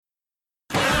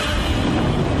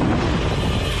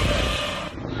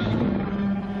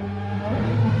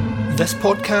This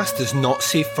podcast is not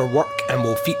safe for work and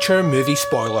will feature movie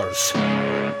spoilers.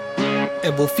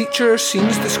 It will feature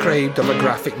scenes described of a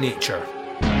graphic nature.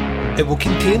 It will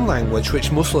contain language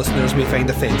which most listeners may find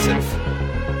offensive.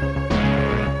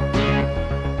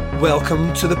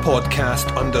 Welcome to the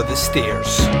podcast Under the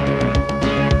Stairs.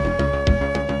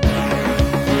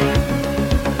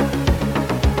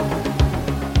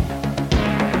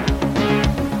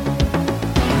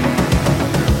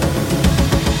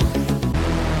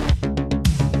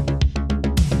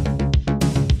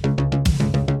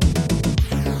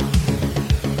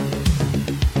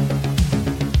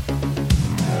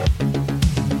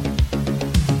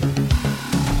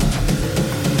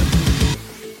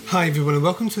 Hi everyone and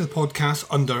welcome to the podcast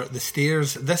Under the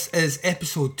Stairs. This is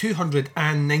episode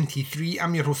 293.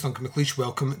 I'm your host Duncan McLeish.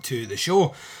 Welcome to the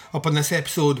show. Up on this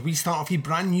episode we start off a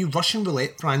brand new Russian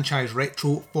Roulette franchise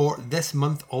retro for this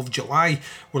month of July.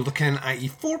 We're looking at a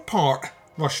 4-part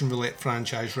Russian Roulette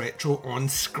franchise retro on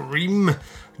Scream.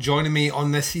 Joining me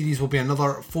on this series will be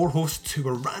another 4 hosts who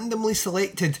were randomly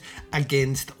selected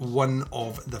against one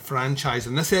of the franchise.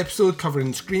 In this episode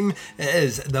covering Scream, it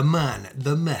is the man,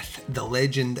 the myth, the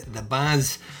legend, the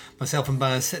Baz. Myself and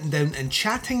Baz sitting down and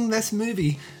chatting this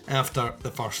movie after the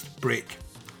first break.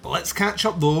 Let's catch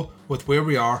up though with where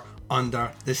we are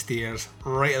under the stairs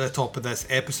right at the top of this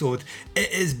episode.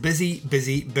 It is busy.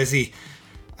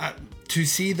 To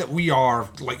say that we are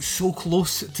so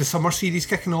close to summer series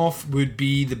kicking off would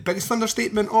be the biggest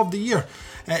understatement of the year.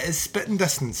 It is spitting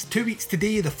distance. 2 weeks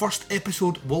today, the first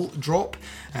episode will drop,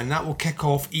 and that will kick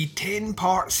off a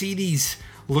 10-part series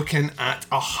looking at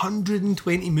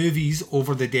 120 movies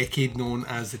over the decade known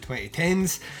as the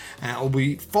 2010s. It will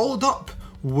be followed up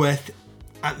with,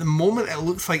 at the moment it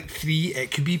looks like 3,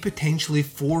 it could be potentially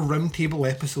 4 roundtable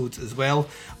episodes as well.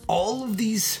 All of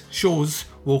these shows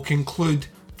will conclude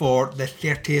for the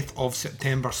 30th of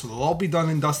September, so they'll all be done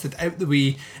and dusted out the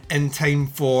way in time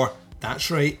for, that's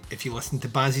right, if you listen to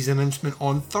Baz's announcement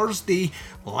on Thursday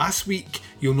last week,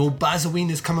 you'll know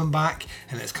Bazoween is coming back,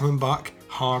 and it's coming back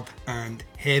hard and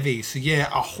heavy. So yeah,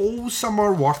 a whole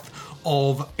summer worth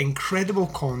of incredible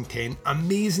content,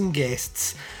 amazing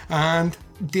guests, and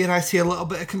dare I say a little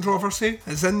bit of controversy.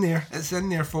 It's in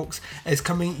there folks. It's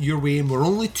coming your way, and we're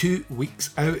only 2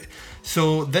 weeks out.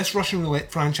 So this Russian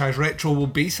Roulette franchise retro will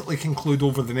basically conclude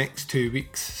over the next 2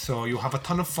 weeks. So you'll have a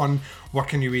ton of fun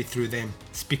working your way through them.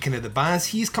 Speaking of the Baz,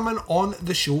 he's coming on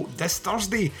the show this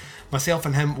Thursday. Myself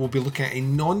and him will be looking at a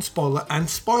non-spoiler and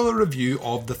spoiler review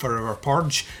of The Forever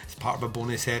Purge as part of a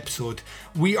bonus episode.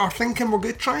 We are thinking we're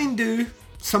going to try and do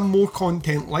some more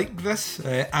content like this,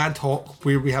 ad hoc,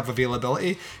 where we have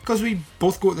availability, because we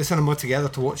both go to the cinema together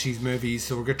to watch these movies,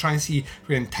 so we're going to try and see if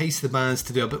we entice the Baz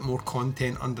to do a bit more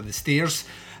content under the stairs.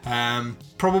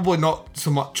 Probably not so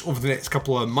much over the next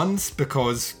couple of months,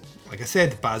 because, like I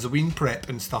said, Bazoween prep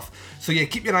and stuff. So yeah,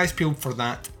 keep your eyes peeled for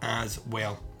that as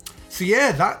well. So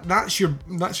yeah, that's your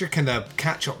kind of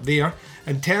catch up there.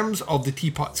 In terms of the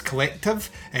Teapots Collective,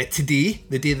 today,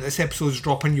 the day that this episode is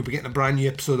dropping, you'll be getting a brand new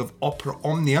episode of Opera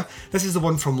Omnia. This is the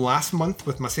one from last month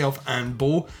with myself and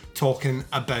Bo talking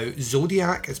about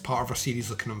Zodiac as part of our series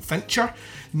looking on Fincher.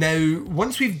 Now,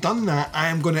 once we've done that, I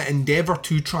am going to endeavour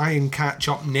to try and catch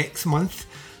up next month.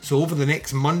 So over the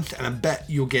next month and a bit,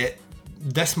 you'll get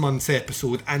this month's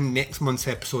episode and next month's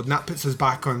episode, and that puts us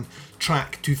back on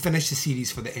track to finish the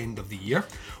series for the end of the year.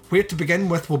 Where to Begin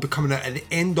With will be coming out at the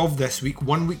end of this week,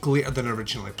 1 week later than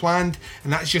originally planned,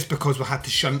 and that's just because we had to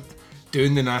shunt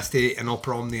Doing the Nasty and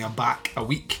Opera Omnia back a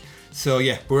week. So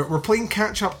yeah, we're playing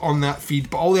catch up on that feed,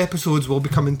 but all the episodes will be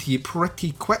coming to you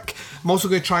pretty quick. I'm also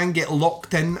going to try and get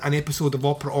locked in an episode of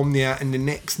Opera Omnia in the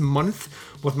next month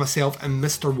with myself and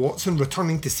Mr. Watson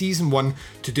returning to season 1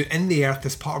 to do In the Earth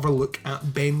as part of our look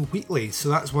at Ben Wheatley. So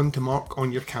that's one to mark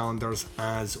on your calendars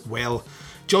as well.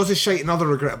 Jaws is Shite and Other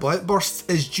Regrettable Outbursts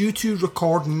is due to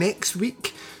record next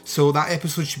week, so that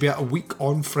episode should be out a week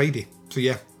on Friday. So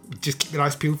yeah, just keep your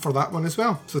eyes peeled for that one as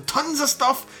well. So tons of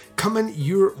stuff coming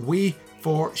your way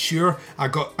for sure. I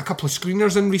got a couple of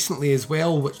screeners in recently as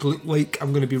well, which look like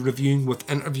I'm going to be reviewing with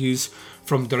interviews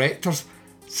from directors.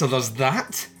 So there's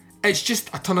that. It's just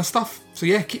a ton of stuff. So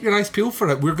yeah, keep your eyes peeled for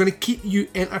it. We're going to keep you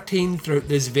entertained throughout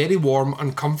this very warm,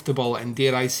 uncomfortable, and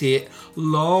dare I say it,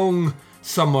 long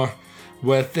summer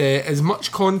with as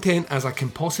much content as I can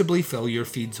possibly fill your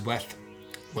feeds with.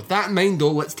 With that in mind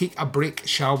though, let's take a break,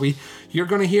 shall we? You're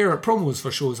going to hear promos for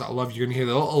shows that I love. You're going to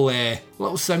hear the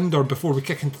little sounder before we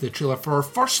kick into the trailer for our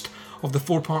first of the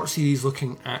 4-part series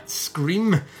looking at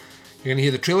Scream. You're going to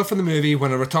hear the trailer for the movie.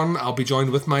 When I return, I'll be joined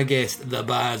with my guest, the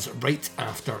Baz, right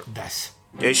after this.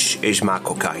 This is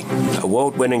Michael Caine,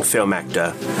 award-winning film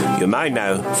actor you might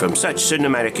know from such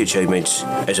cinematic achievements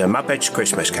as A Muppet's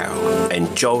Christmas Carol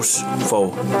and Jaws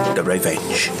for the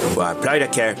Revenge, where I played a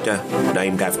character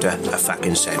named after a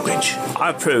fucking sandwich. I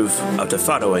approve of the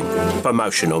following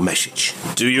promotional message.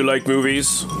 Do you like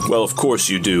movies? Well, of course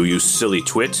you do, you silly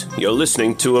twit. You're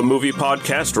listening to a movie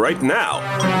podcast right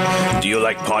now. Do you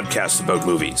like podcasts about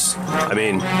movies? I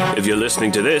mean, if you're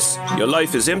listening to this, your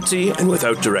life is empty and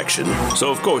without direction. So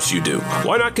of course you do.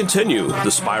 Why not continue the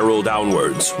spiral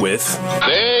downwards with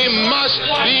They must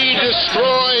be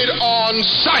destroyed on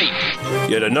sight.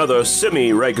 Yet another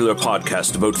semi-regular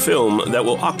podcast about film that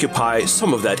will occupy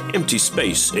some of that empty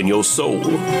space in your soul.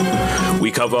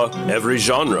 We cover every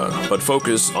genre, but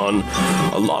focus on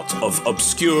a lot of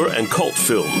obscure and cult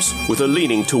films with a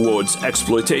leaning towards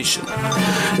exploitation.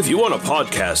 If you want a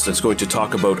podcast that's going to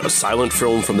talk about a silent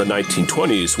film from the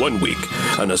 1920s one week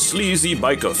and a sleazy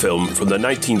biker film from the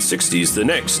 1960s the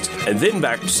next, and then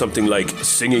back to something like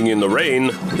Singing in the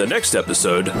Rain the next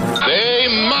episode, They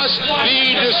must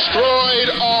be destroyed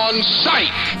on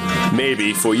sight.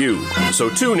 maybe for you. So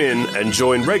tune in and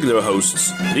join regular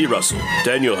hosts Lee Russell,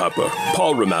 Daniel Harper,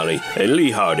 Paul Romali, and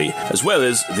Lee Hardy, as well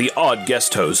as the odd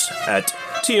guest hosts at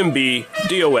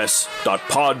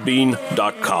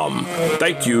tmbdos.podbean.com.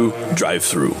 Thank you, Drive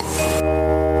Through.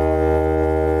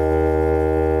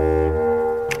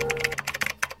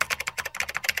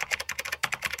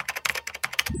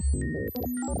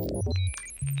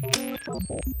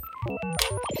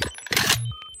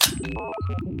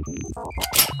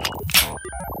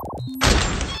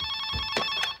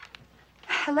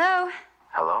 Hello?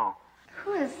 Hello?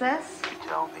 Who is this? You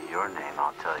tell me your name,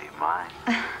 I'll tell you mine.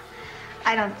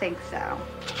 I don't think so.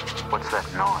 What's that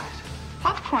noise?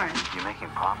 Popcorn. You making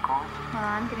popcorn? Well,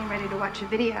 I'm getting ready to watch a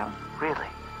video. Really?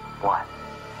 What?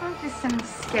 Oh, just some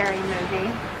scary movie.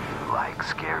 You like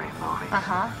scary movies?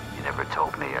 Uh-huh. You never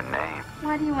told me your name.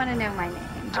 Why do you want to know my name?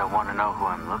 I want to know who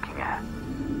I'm looking at.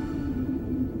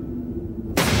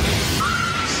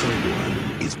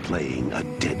 Someone is playing a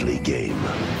deadly game.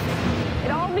 It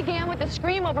all began with a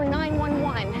scream over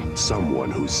 911.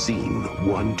 Someone who's seen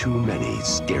one too many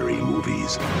scary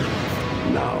movies.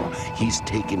 Now, he's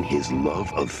taken his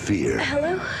love of fear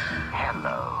Hello?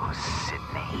 Hello,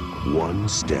 Sydney. one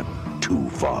step too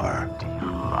far. Do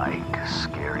you like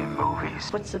scary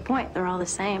movies? What's the point? They're all the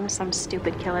same. Some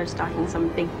stupid killer stalking some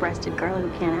big-breasted girl who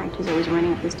can't act, who's always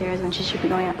running up the stairs when she should be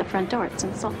going out the front door. It's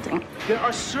insulting. There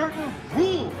are certain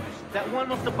rules that one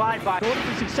must abide by in order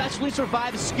to successfully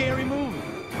survive a scary movie.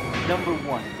 Number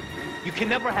one, you can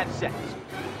never have sex.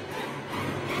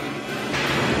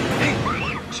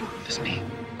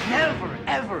 Never,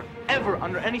 ever, ever,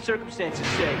 under any circumstances,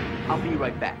 say, I'll be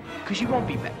right back. Because you won't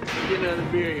be back. Get another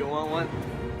beer, you want one?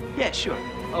 Yeah, sure.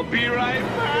 I'll be right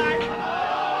back.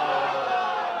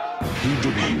 He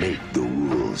didn't make the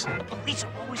rules. Police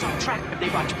are always on track if they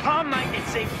watch prom night at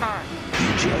same time.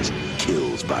 He just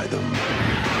kills by them.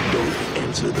 Don't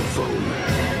answer the phone.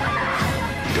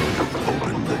 Don't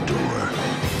open the door.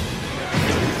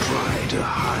 Don't try to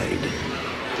hide.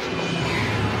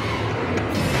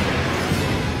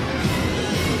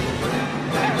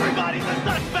 Everybody's a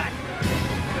nutback.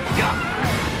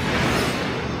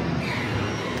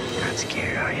 You're not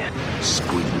scared, are you?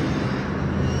 Scream.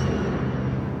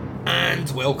 And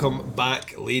welcome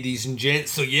back, ladies and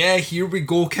gents. So yeah, here we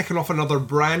go, kicking off another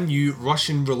brand new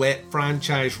Russian Roulette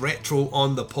franchise retro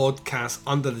on the podcast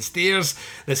Under the Stairs.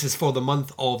 This is for the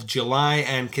month of July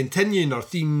and continuing our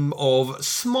theme of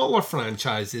smaller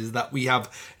franchises that we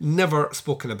have never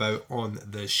spoken about on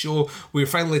the show. We're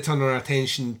finally turning our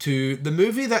attention to the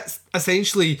movie that's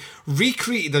essentially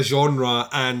recreated a genre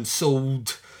and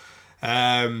sold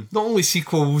not only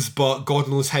sequels, but God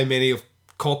knows how many of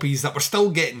copies that we're still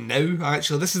getting now.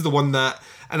 Actually, this is the one that,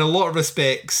 in a lot of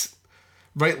respects,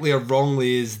 rightly or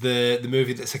wrongly, is the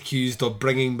movie that's accused of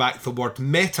bringing back the word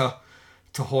meta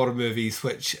to horror movies,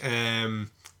 which,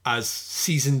 as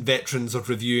seasoned veterans of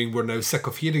reviewing, we're now sick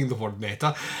of hearing the word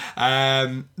meta.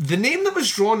 The name that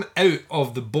was drawn out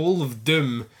of the Bowl of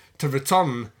Doom to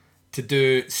return to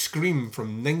do Scream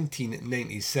from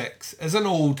 1996 is an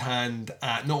old hand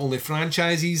at not only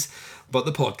franchises, but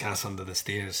the podcast Under the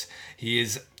Stairs. He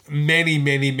is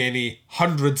many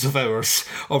hundreds of hours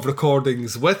of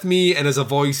recordings with me and is a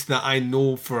voice that I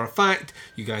know for a fact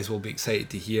you guys will be excited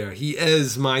to hear. He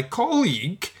is my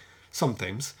colleague,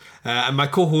 sometimes, and my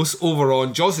co-host over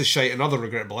on Jaws is Shite and Other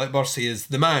Regrettable Outbursts. He is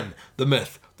the man, the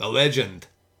myth, the legend,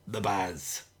 the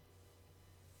Baz.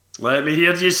 Let me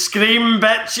hear you scream,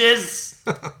 bitches.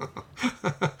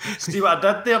 See what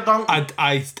I did there, Dunk?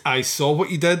 I saw what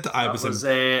you did. I was impressed.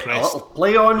 A little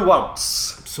play on words.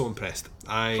 So impressed.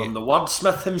 From the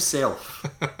wordsmith himself.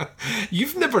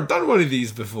 You've never done one of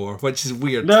these before, which is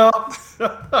weird. No.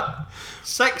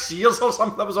 6 years or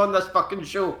something I was on this fucking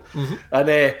show. Mm-hmm.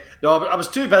 And no, I was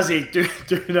too busy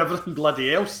doing everything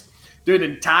bloody else. Doing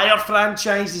entire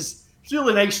franchises. It's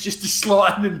really nice just to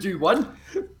slot in and do one.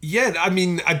 Yeah, I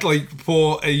mean, I'd like,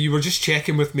 you were just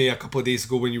checking with me a couple of days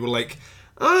ago when you were like,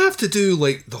 I have to do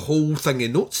like the whole thing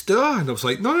in notes, do I? And I was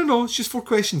like, no, it's just 4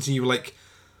 questions. And you were like,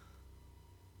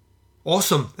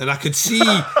 awesome. And I could see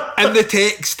in the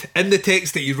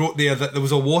text that you wrote there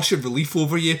was a wash of relief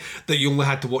over you that you only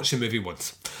had to watch the movie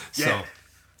once. Yeah. So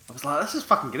I was like, this is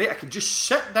fucking great. I could just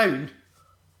sit down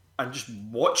and just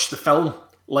watch the film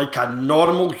like a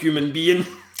normal human being.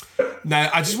 Now,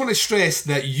 I just want to stress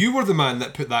that you were the man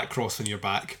that put that cross on your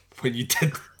back when you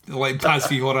did like Baz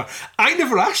v Horror. I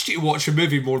never asked you to watch a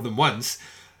movie more than once.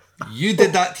 You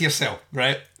did that to yourself,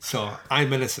 right? So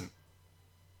I'm innocent.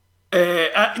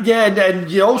 Yeah, and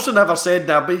you also never said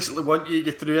that I basically want you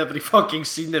to go through every fucking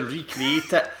scene and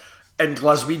recreate it in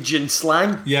Glaswegian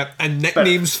slang. Yeah, and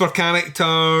nicknames for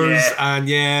characters, and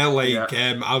I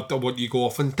want you to go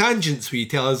off on tangents where you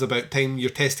tell us about time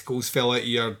your testicles fell out of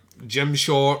your gym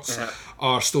shorts,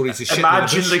 or stories of shit.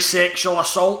 Imaginary sexual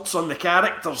assaults on the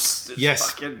characters. It's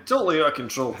yes. Fucking totally out of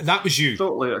control. That was you.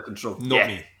 Totally out of control. Not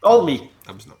me. All me.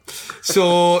 That was not.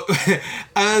 So,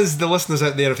 as the listeners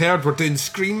out there have heard, we're doing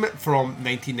Scream from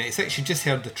 1996. You just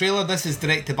heard the trailer. This is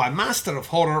directed by Master of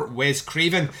Horror Wes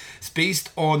Craven. It's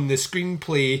based on the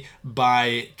screenplay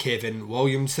by Kevin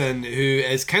Williamson, who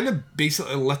is kind of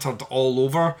basically littered all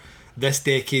over this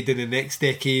decade and the next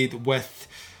decade with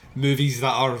movies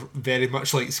that are very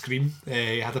much like Scream.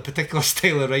 He had a particular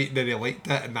style of writing and he liked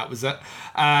it, and that was it.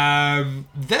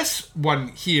 This one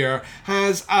here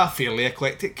has a fairly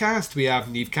eclectic cast. We have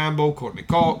Neve Campbell, Courtney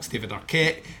Cox, David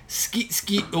Arquette,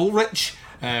 Skeet Ulrich.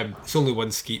 It's only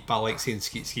one Skeet, but I like saying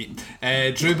Skeet.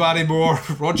 Drew Barrymore,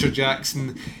 Roger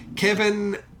Jackson,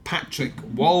 Kevin Patrick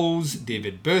Walls,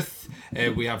 David Booth.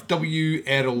 We have W.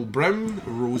 Earl Brown,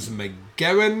 Rose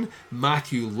McGowan,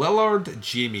 Matthew Lillard,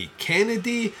 Jamie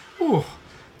Kennedy. Oh,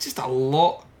 just a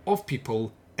lot of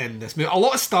people in this movie. A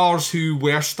lot of stars who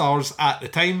were stars at the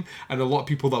time, and a lot of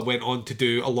people that went on to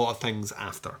do a lot of things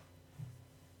after.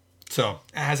 So,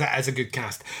 it has a good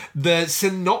cast. The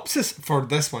synopsis for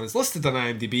this one is listed on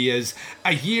IMDb as: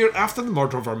 a year after the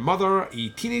murder of her mother, a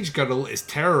teenage girl is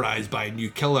terrorised by a new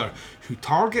killer who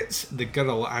targets the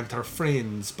girl and her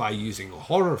friends by using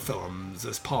horror films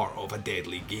as part of a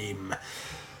deadly game.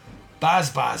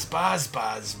 Baz,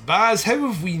 how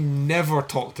have we never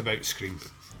talked about Scream?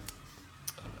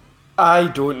 I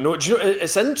don't know. Do you know,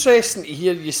 it's interesting to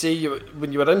hear you say,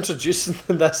 when you were introducing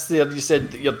this there, you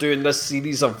said that you're doing this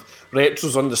series of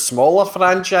retros on the smaller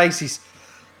franchises.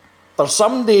 For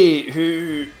somebody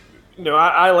who,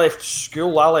 I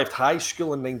left high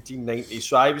school in 1990,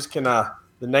 so I was kind of,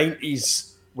 the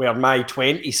 90s were my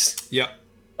 20s. Yeah.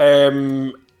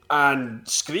 And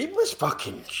Scream was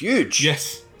fucking huge.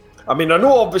 Yes. I mean, I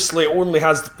know obviously it only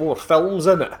has the 4 films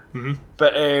in it, mm-hmm.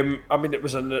 but I mean, it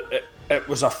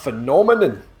was a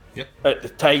phenomenon at the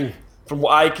time, from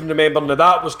what I can remember. Now,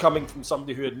 that was coming from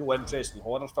somebody who had no interest in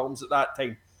horror films at that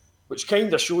time, which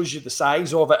kind of shows you the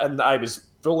size of it, and that I was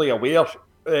fully aware, of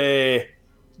it,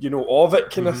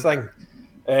 kind of thing.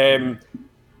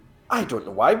 I don't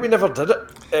know why we never did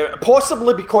it.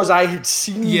 Possibly because I had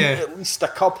seen at least a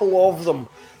couple of them,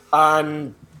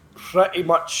 and pretty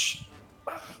much,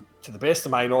 to the best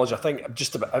of my knowledge, I think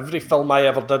just about every film I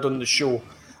ever did on the show,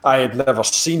 I had never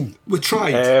seen. We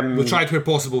tried. We tried where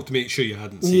possible to make sure you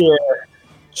hadn't seen. Yeah.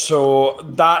 So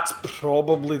that's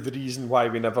probably the reason why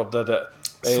we never did it.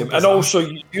 And also,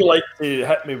 you like to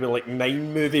hit me with like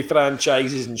 9 movie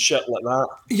franchises and shit like that.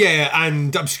 Yeah,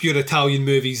 and obscure Italian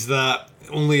movies that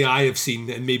only I have seen,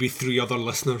 and maybe 3 other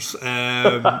listeners.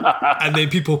 And then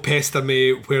people pester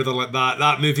me where they're like,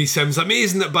 that movie sounds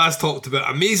amazing that Baz talked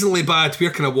about, amazingly bad, where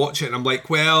can I watch it? And I'm like,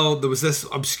 well, there was this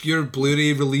obscure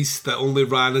Blu-ray release that only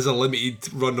ran as a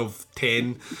limited run of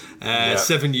 10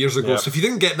 7 years ago. So if you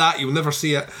didn't get that, you'll never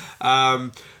see it.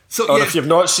 If you've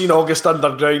not seen August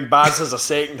Underground, Baz has a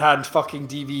second-hand fucking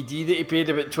DVD that he paid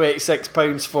about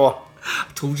 £26 for. I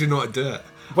told you not to do it.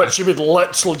 Which he would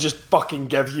literally just fucking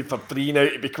give you for free now,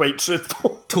 to be quite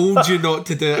truthful. Told you not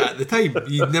to do it at the time.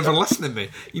 You'd never listen to me.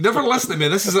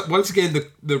 This is, once again,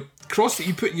 the cross that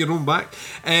you put in your own back.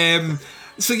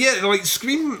 So yeah, like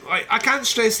Scream, I can't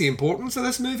stress the importance of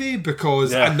this movie,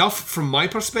 because enough from my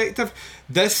perspective,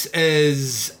 this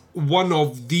is one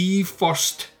of the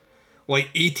first like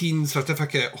 18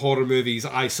 certificate horror movies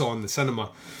I saw in the cinema.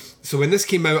 So when this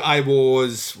came out, I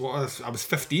was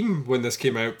 15 when this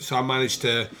came out. So I managed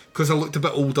to, because I looked a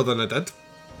bit older than I did,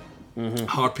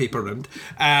 hard paper rimmed.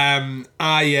 I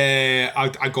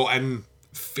got in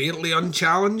fairly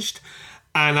unchallenged,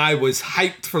 and I was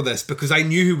hyped for this because I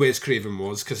knew who Wes Craven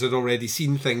was, because I'd already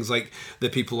seen things like The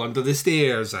People Under the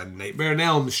Stairs and Nightmare on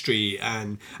Elm Street,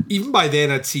 and even by then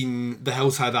I'd seen The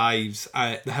Hills Have Eyes,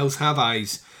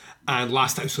 and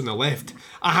Last House on the Left.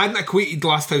 I hadn't equated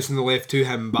Last House on the Left to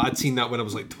him, but I'd seen that when I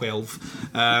was like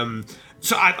 12.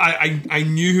 So I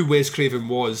knew who Wes Craven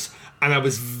was, and I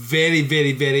was very,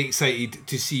 very, very excited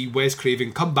to see Wes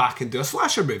Craven come back and do a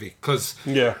slasher movie, because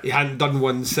he hadn't done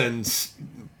one since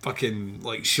fucking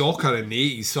like Shocker in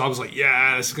the 80s. So I was like,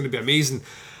 yeah, this is going to be amazing.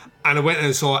 And I went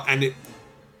and saw it, and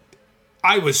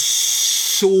I was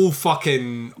so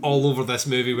fucking all over this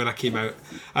movie when I came out.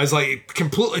 I was like, it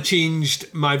completely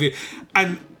changed my view.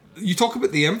 And you talk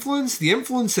about the influence. The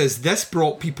influence is this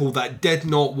brought people that did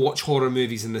not watch horror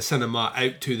movies in the cinema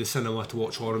out to the cinema to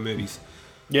watch horror movies.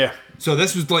 Yeah. So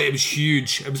this was like, it was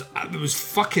huge. It was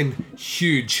fucking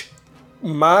huge.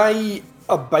 My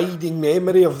abiding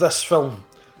memory of this film,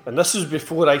 and this was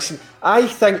before I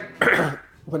think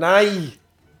when I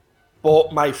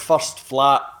bought my first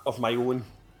flat of my own,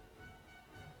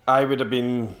 I would have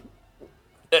been,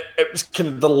 it was kind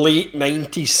of the late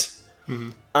 90s,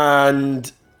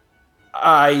 and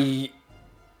I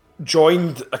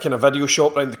joined a kind of video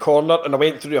shop around the corner, and I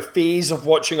went through a phase of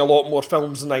watching a lot more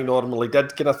films than I normally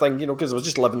did, kind of thing, you know, because I was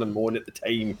just living in Moan at the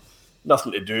time,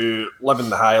 nothing to do, living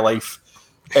the high life.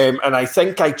 And I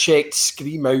think I checked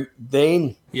Scream out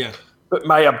then. Yeah. But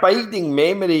my abiding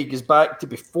memory goes back to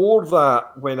before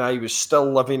that, when I was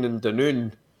still living in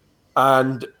Dunoon,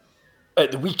 and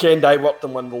at the weekend I worked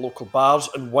in one of the local bars,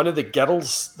 and one of the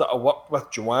girls that I worked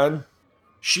with, Joanne,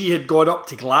 she had gone up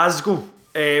to Glasgow.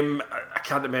 I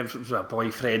can't remember if it was a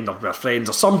boyfriend or her friends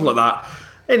or something like that.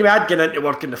 Anyway, I'd get into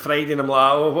work on the Friday, and I'm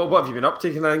like, oh, what have you been up to?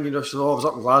 And you know, she said, oh, I was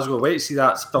up in Glasgow, wait to see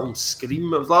that film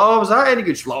Scream. I was like, oh, was that any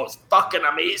good? She was like, oh, it's fucking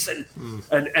amazing.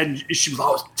 And she was like,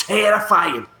 oh, it was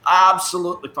terrifying.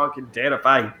 Absolutely fucking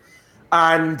terrifying.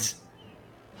 And,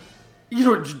 you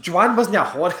know, Joanne wasn't a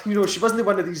horror, you know, she wasn't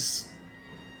one of these,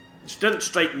 she didn't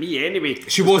strike me anyway.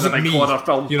 She wasn't a me. horror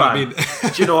film you know fan. what I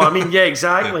mean? Do you know what I mean? Yeah,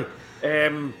 exactly.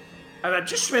 Yeah. And I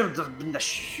just remember there being this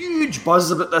huge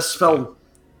buzz about this film.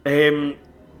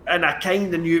 And I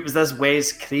kind of knew it was this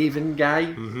Wes Craven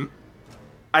guy.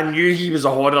 I knew he was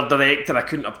a horror director. I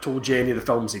couldn't have told you any of the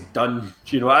films he'd done.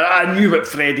 You know, I knew what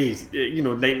Freddy, you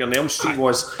know, Nightmare on Elm Street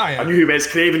was. I knew who Wes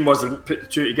Craven was and put the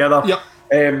two together. Yep.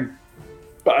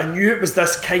 But I knew it was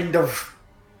this kind of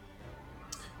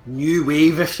new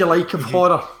wave, if you like, of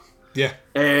horror. Yeah.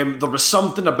 There was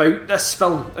something about this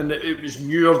film, and it was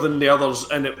newer than the others,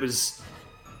 and it was...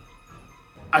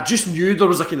 I just knew there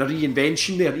was a kind of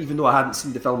reinvention there, even though I hadn't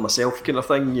seen the film myself, kind of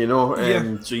thing, you know.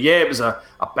 So yeah, it was a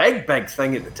big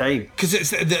thing at the time. Because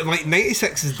it's like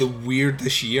 96 is the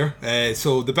weirdest year.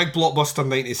 So the big blockbuster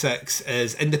 96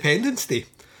 is Independence Day,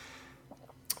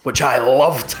 which I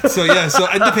loved. So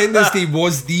Independence Day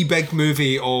was the big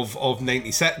movie of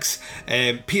 96.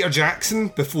 Peter Jackson,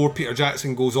 before Peter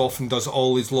Jackson goes off and does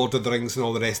all his Lord of the Rings and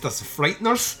all the rest, does The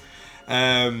Frighteners.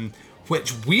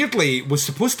 Which weirdly was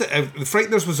supposed to... The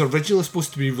Frighteners was originally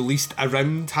supposed to be released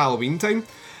around Halloween time,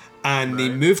 and they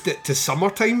moved it to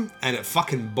summertime, and it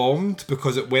fucking bombed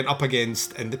because it went up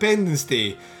against Independence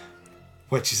Day,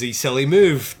 which is a silly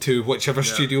move to whichever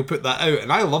studio put that out.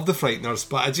 And I love The Frighteners,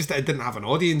 but I didn't have an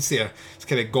audience there. It's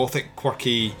kind of gothic,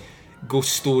 quirky,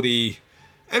 ghost story.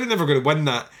 I was never going to win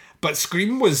that. But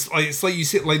Scream was, like, it's like you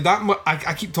say, like that.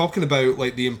 I keep talking about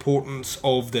like the importance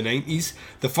of the 90s.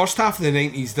 The first half of the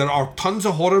 90s, there are tons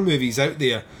of horror movies out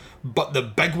there, but the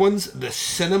big ones, the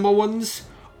cinema ones,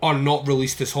 are not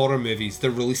released as horror movies.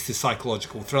 They're released as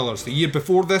psychological thrillers. The year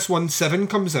before this one, Seven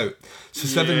comes out. So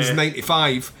Seven's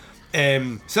 95.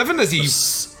 Seven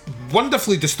is a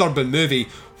wonderfully disturbing movie,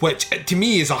 which to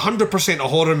me is 100% a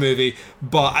horror movie,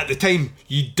 but at the time,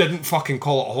 you didn't fucking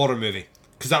call it a horror movie.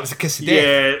 Because that was a kiss of death.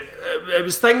 Yeah, it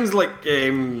was things like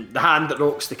The Hand That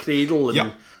Rocks the Cradle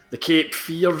and the Cape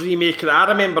Fear remake. I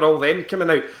remember all them coming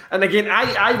out. And again,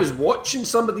 I was watching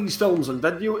some of these films on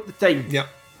video at the time. Yeah.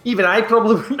 Even I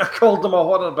probably wouldn't have called them a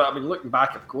horror, but I mean, looking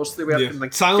back, of course they were. Yeah.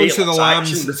 Like Silence of the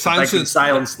Lambs. Silence of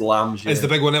the Lambs is the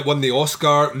big one that won the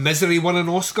Oscar. Misery won an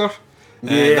Oscar.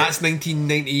 That's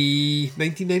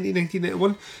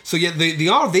 1991. So yeah, they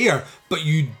are there, but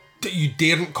you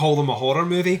daren't call them a horror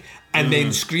movie. And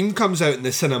then Scream comes out in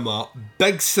the cinema,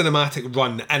 big cinematic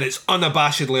run, and it's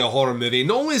unabashedly a horror movie.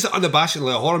 Not only is it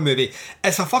unabashedly a horror movie,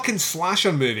 it's a fucking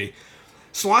slasher movie.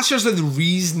 slashers are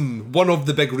one of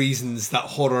the big reasons that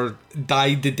horror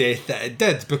died the death that it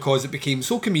did, because it became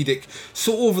so comedic,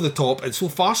 so over the top, and so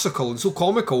farcical and so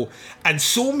comical, and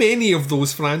so many of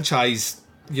those franchise,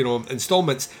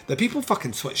 installments that people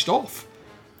fucking switched off.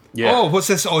 Yeah. Oh, what's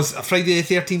this? Oh, it's a Friday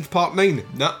the 13th Part 9.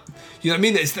 Nah. You know what I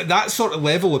mean? It's that sort of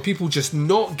level of people just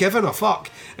not giving a fuck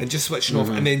and just switching off.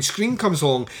 And then Scream comes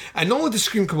along, and not only does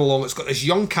Scream come along, it's got this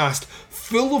young cast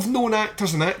full of known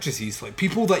actors and actresses, like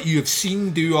people that you have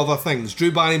seen do other things.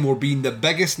 Drew Barrymore being the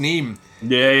biggest name in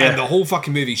the whole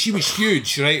fucking movie. She was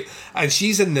huge, right? And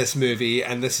she's in this movie,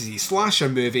 and this is a slasher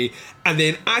movie. And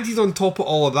then added on top of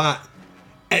all of that,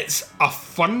 it's a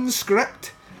fun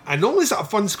script. And not only is it a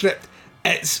fun script,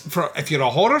 it's for, if you're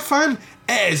a horror fan,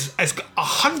 it's got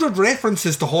 100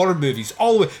 references to horror movies.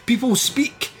 All the way, people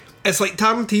speak. It's like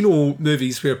Tarantino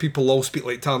movies where people all speak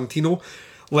like Tarantino.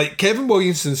 Like Kevin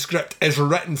Williamson's script is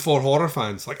written for horror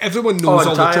fans. Like everyone knows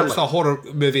all the tropes of a horror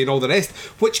movie and all the rest.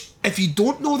 Which, if you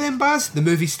don't know them, Baz, the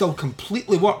movie still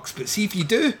completely works. But see if you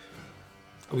do,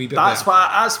 a wee bit. That's what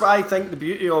I think the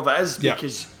beauty of it is,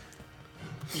 because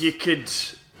you could,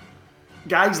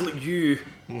 guys like you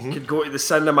could go to the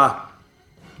cinema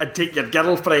and take your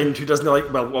girlfriend who doesn't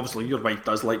like, well, obviously your wife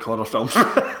does like horror films.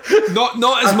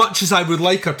 not as much as I would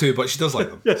like her to, but she does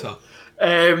like them. So.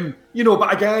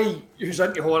 But a guy who's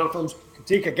into horror films can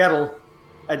take a girl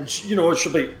and,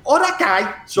 she'll be, or a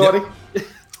guy,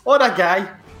 or a guy,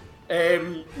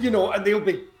 and they'll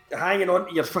be hanging on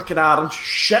to your fucking arms,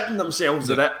 shitting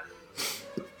themselves at it.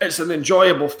 It's an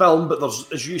enjoyable film, but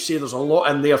there's, as you say, there's a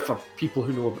lot in there for people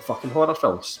who know about fucking horror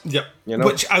films. Yep.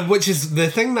 Which is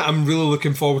the thing that I'm really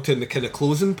looking forward to in the kind of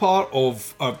closing part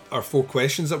of our 4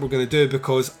 questions that we're going to do,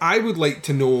 because I would like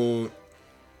to know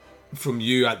from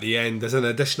you at the end, as an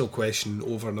additional question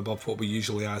over and above what we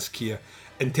usually ask here,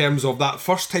 in terms of that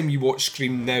first time you watch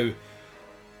Scream now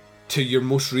to your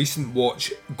most recent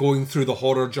watch, going through the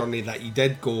horror journey that you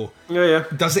did go. Yeah.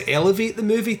 Does it elevate the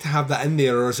movie to have that in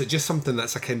there, or is it just something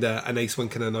that's a kind of a nice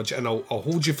wink and a nudge? And I'll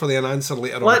hold you for the answer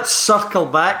later on. Let's circle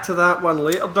back to that one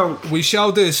later, Dunk. We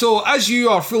shall do. So, as you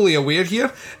are fully aware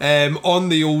here, on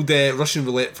the old Russian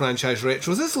Roulette franchise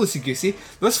retros, it's loosey goosey.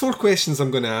 There's 4 questions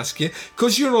I'm going to ask you.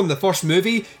 Because you're on the first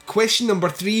movie, question number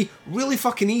 3, really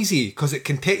fucking easy, because it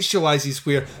contextualises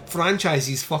where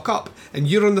franchises fuck up. And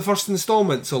you're on the first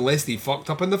instalment, so unless they fucked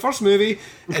up in the first movie,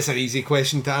 it's an easy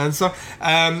question to answer.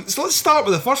 So let's start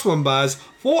with the first one, Baz.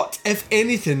 What, if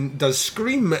anything, does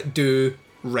Scream do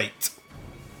right?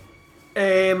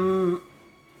 I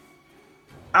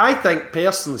think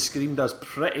personally Scream does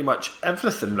pretty much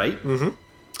everything right.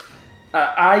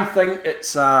 I think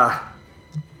it's a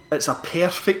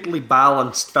perfectly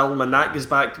balanced film, and that goes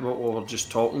back to what we were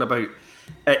just talking about.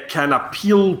 It can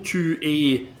appeal to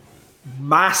a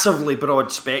massively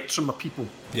broad spectrum of people.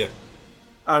 Yeah.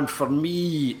 And for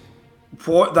me,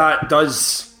 what that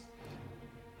does,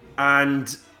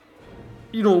 and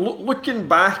looking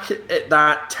back at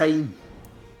that time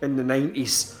in the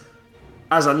 90s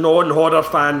as a non-horror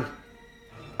fan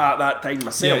at that time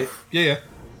myself, it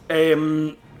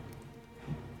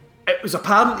was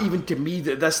apparent even to me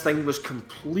that this thing was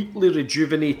completely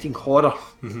rejuvenating horror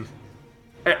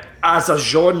as a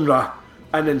genre,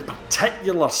 and in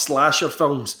particular slasher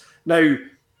films. Now,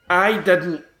 I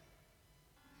didn't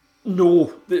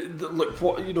know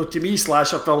to me,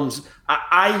 slasher films,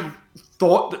 I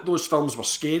thought that those films were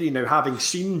scary. Now, having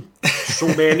seen so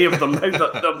many of them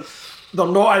now, they're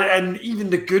not, and even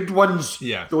the good ones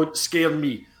don't scare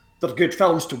me. They're good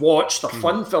films to watch, they're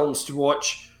fun films to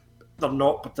watch, they're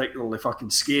not particularly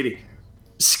fucking scary.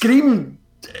 Scream,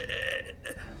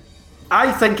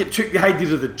 I think it took the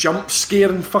idea of the jump scare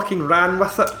and fucking ran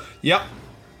with it. Yep.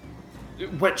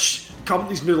 Which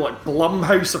companies now like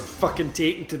Blumhouse have fucking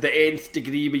taken to the nth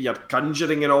degree with your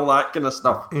Conjuring and all that kind of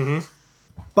stuff.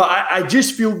 But I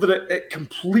just feel that it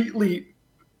completely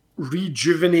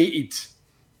rejuvenated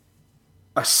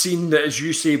a scene that, as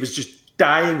you say, was just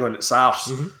dying on its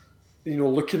arse.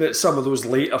 Looking at some of those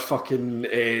later fucking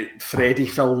Freddy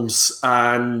films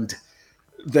and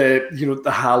the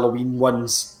Halloween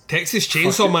ones. Texas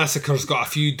Chainsaw Massacre's got a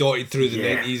few dotted through the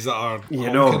 90s that are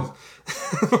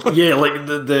yeah, like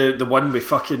the one with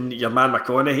fucking your man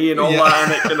McConaughey and all that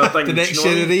and that kind of thing. The Next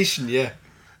Generation,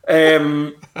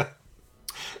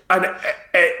 and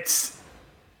it's,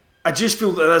 I just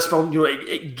feel that this film,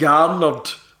 it garnered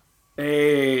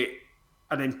an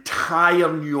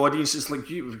entire new audience. It's like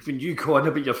when you go on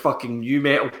about your fucking new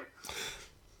metal,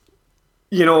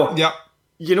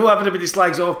 everybody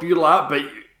slags off Pure Lap, but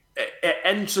it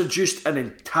introduced an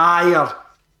entire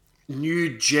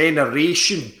new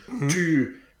generation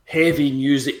to heavy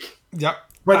music. Yep.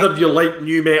 Whether you like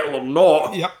new metal or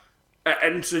not, yep. It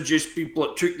introduced people,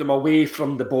 it took them away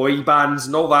from the boy bands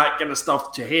and all that kind of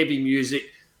stuff to heavy music.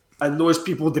 And those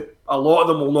people, a lot of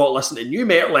them will not listen to new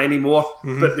metal anymore,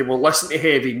 but they will listen to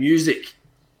heavy music.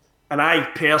 And I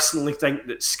personally think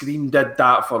that Scream did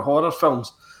that for horror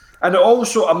films. And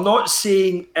also, I'm not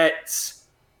saying it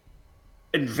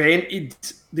invented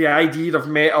the idea of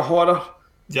meta horror.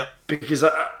 Yep. Because,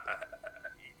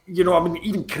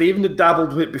 even Craven had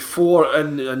dabbled with it before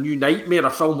in A New Nightmare, a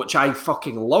film which I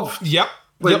fucking loved. Yep.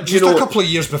 But, just a couple of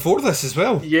years before this as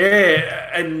well. Yeah,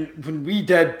 and when we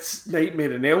did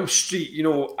Nightmare on Elm Street,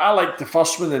 I liked the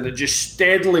first one and it just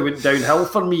steadily went downhill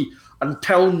for me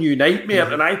until New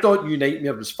Nightmare, and I thought New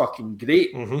Nightmare was fucking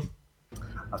great.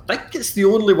 I think it's the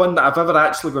only one that I've ever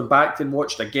actually gone back and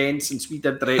watched again since we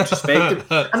did the retrospective.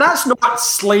 And that's not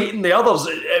slating the others.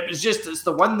 It was just, it's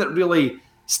the one that really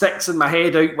sticks in my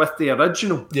head out with the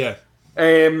original. Yeah.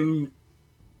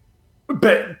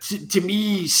 But to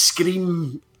me,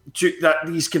 Scream took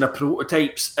these kind of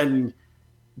prototypes, and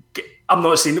I'm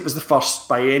not saying it was the first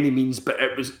by any means, but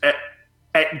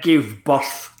it gave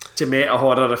birth to meta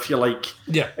horror, if you like.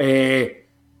 Yeah.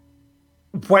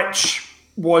 Which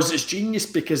was its genius,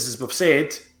 because as we've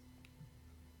said,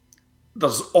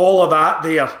 there's all of that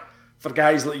there for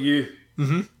guys like you,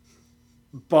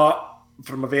 but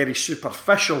from a very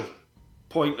superficial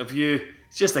point of view,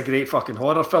 it's just a great fucking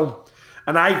horror film.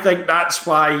 And I think that's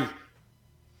why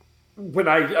when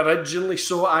I originally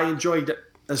saw it, I enjoyed it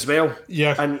as well.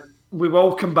 Yeah. And we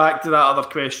will come back to that other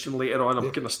question later on.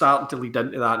 I'm kind of starting to lead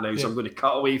into that now, so I'm going to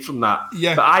cut away from that.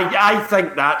 Yeah. But I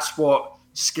think that's what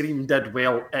Scream did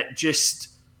well. It just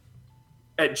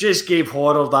gave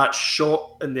horror that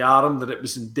shot in the arm that it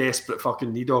was in desperate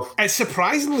fucking need of. It's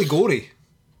surprisingly gory.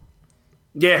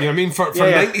 Yeah. You know what I mean? For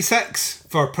 96,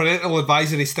 for parental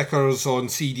advisory stickers on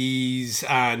CDs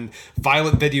and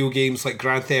violent video games like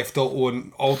Grand Theft Auto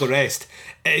and all the rest,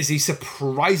 it is a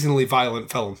surprisingly violent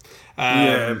film.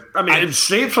 It was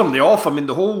straight from the off. I mean,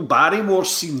 the whole Barrymore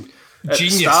scene at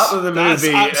genius. the start of the movie.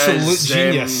 That's absolute is,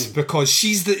 genius, because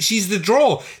she's the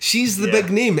draw. She's the big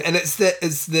name, and it's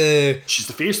the she's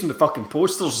the face on the fucking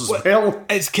posters as well.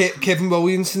 It's Kevin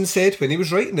Williamson said when he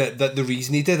was writing it that the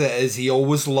reason he did it is he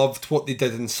always loved what they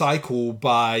did in Psycho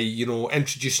by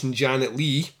introducing Janet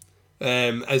Leigh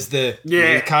as the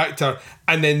character,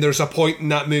 and then there's a point in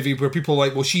that movie where people are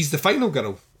like, well, she's the final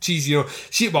girl. She's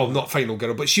not final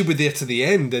girl, but she'll be there to the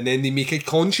end, and then they make a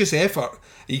conscious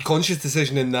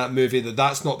decision in that movie that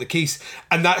that's not the case,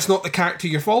 and that's not the character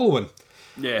you're following.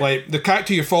 Yeah. Like, the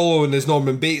character you're following is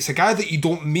Norman Bates, a guy that you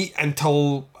don't meet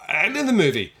until end of the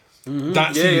movie.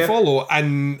 That's who you follow,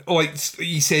 and like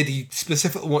he said, he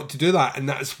specifically wanted to do that, and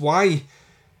that's why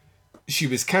she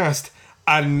was cast.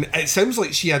 And it sounds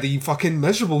like she had a fucking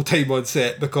miserable time on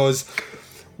set, because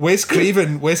Wes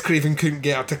Craven couldn't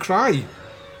get her to cry.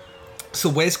 So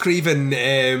Wes Craven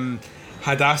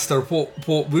had asked her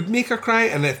what would make her cry,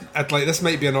 and this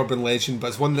might be an urban legend, but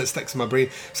it's one that sticks in my brain.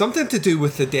 Something to do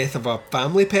with the death of a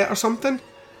family pet or something.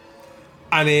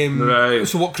 And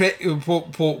so what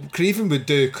Craven would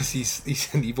do, because he's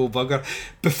an evil bugger,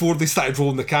 before they started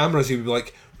rolling the cameras, he would be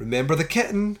like, remember the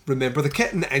kitten,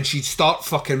 and she'd start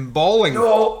fucking bawling.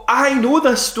 No, I know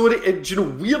this story, and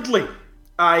weirdly,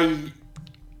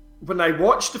 when I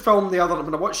watched the film when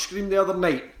I watched Scream the other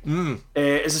night,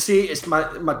 as I say, it's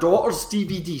my daughter's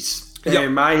DVDs.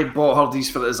 I had bought her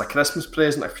these as a Christmas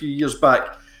present a few years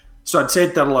back. So I'd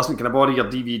said to her, listen, can I borrow your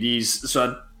DVDs? So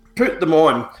I'd put them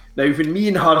on. Now, when me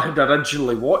and her had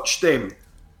originally watched them,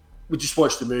 we just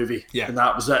watched the movie. Yeah. And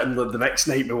that was it. And the next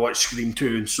night we watched Scream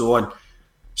 2 and so on.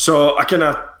 So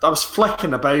I was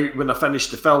flicking about when I finished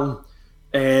the film.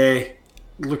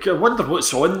 Look, I wonder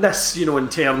what's on this, in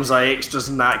terms of extras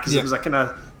and that, because it was a kind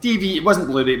of DVD. It wasn't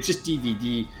Blu-ray, it was just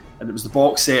DVD, and it was the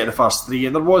box set of the first three,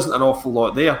 and there wasn't an awful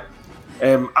lot there.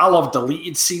 I love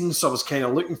deleted scenes, so I was kind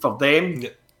of looking for them,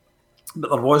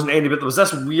 but there wasn't any. But there was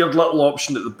this weird little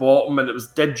option at the bottom, and it was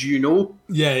 "Did you know?"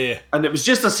 Yeah. And it was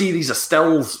just a series of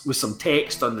stills with some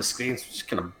text on the screen, so just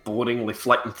kind of boringly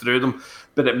flicking through them.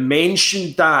 But it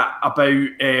mentioned that about.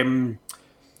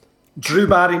 Drew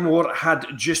Barrymore had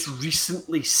just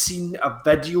recently seen a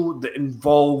video that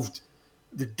involved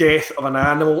the death of an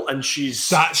animal, and she's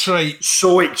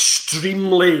so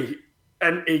extremely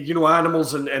into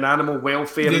animals and animal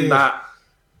welfare and that,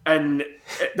 and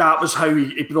that was how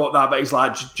he brought that. But he's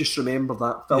like, just remember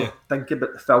that film, think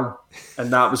about the film,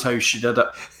 and that was how she did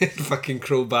it. Fucking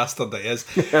crow bastard that is.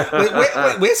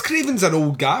 Wes Craven's an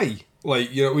old guy. Like,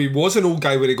 he was an old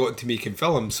guy when he got into making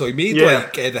films. So he made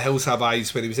The Hills Have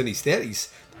Eyes when he was in his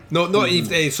 30s. No, not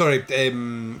Eve. Sorry,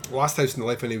 Last House on the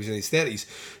Left when he was in his 30s.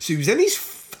 So he was in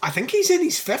I think he's in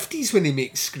his 50s when he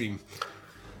makes Scream.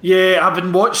 Yeah,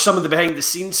 having watched some of the behind the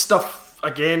scenes stuff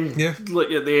again. Yeah,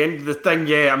 like at the end of the thing.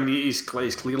 Yeah, I mean he's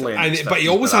clearly. But he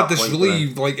always had this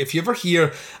really like. If you ever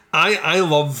hear, I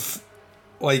love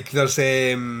like there's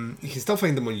you can still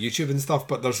find them on YouTube and stuff.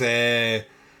 But there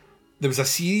was a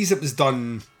series that was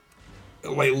done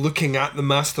like looking at the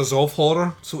masters of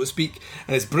horror, so to speak,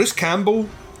 and it's Bruce Campbell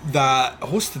that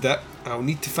hosted it. I'll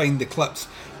need to find the clips,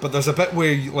 but there's a bit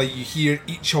where you hear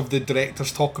each of the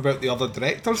directors talk about the other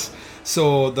directors.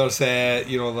 So there's they're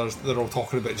all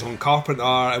talking about John Carpenter,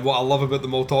 and what I love about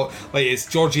them all it's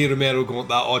George A. Romero going like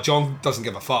that. John doesn't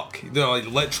give a fuck. He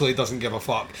literally doesn't give a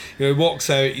fuck. He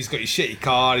walks out, he's got his shitty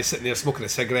car, he's sitting there smoking a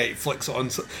cigarette, he flicks it,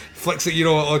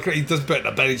 he does put it in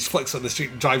a bin, he just flicks it on the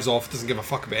street and drives off, doesn't give a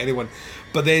fuck about anyone.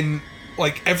 But then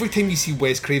every time you see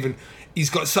Wes Craven, he's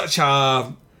got such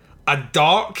a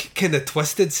dark, kind of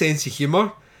twisted sense of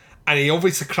humour, and he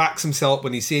obviously cracks himself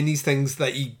when he's saying these things,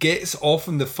 that he gets off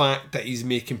on the fact that he's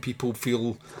making people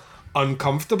feel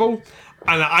uncomfortable.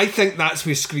 And I think that's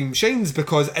where Scream shines,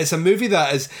 because it's a movie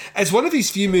it's one of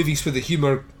these few movies where the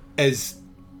humour is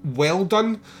well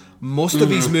done. Most of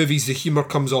these movies, the humour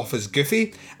comes off as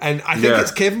goofy, and I think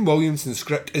it's Kevin Williamson's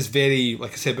script is very,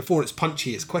 like I said before, it's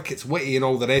punchy, it's quick, it's witty and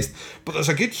all the rest, but there's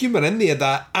a good humour in there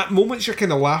that at moments you're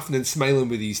kind of laughing and smiling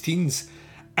with these teens,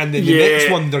 and then the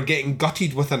next one they're getting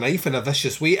gutted with a knife in a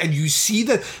vicious way, and you see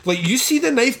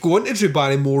the knife go into Drew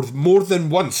Barrymore more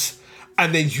than once,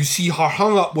 and then you see her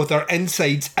hung up with her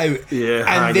insides out,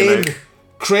 and then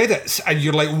credits, and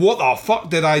you're like, what the fuck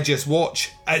did I just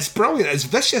watch? It's brilliant, it's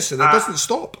vicious, and it doesn't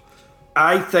stop.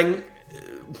 I think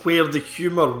where the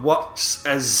humour works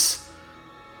is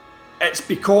it's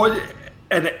because,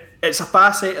 and it's a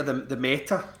facet of the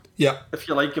meta, if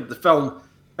you like, of the film,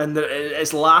 and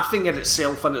it's laughing at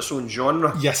itself in its own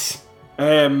genre. Yes.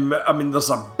 I mean, there's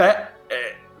a bit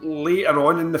later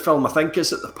on in the film, I think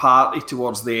it's at the party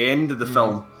towards the end of the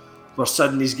film, where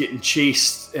Sidney's getting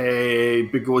chased by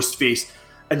Ghostface,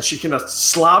 and she kind of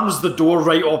slams the door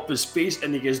right up his face,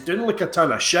 and he goes down like a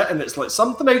ton of shit, and it's like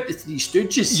something out the Three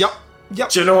Stooges. Yep.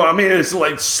 Do you know what I mean? It's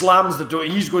like slams the door.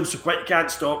 He's going so quick, he can't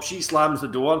stop. She slams the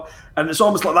door, and it's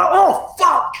almost like that. Oh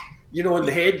fuck! And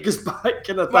the head goes back,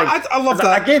 kind of thing. Well, I love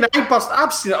that. Again,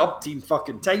 I've seen it up 10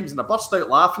 fucking times, and I burst out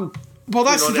laughing. Well,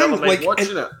 that's the thing. Like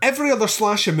in every other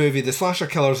slasher movie, the slasher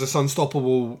killer is this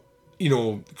unstoppable,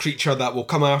 creature that will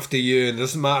come after you, and it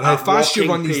doesn't matter how fast you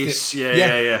run these.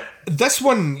 Yeah. This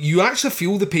one, you actually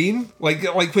feel the pain, like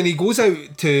when he goes out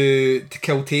to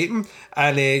kill Tatum,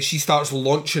 and she starts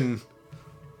launching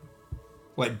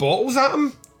bottles at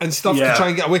him and stuff to try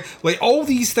and get away. All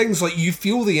these things, you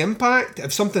feel the impact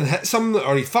if something hits him,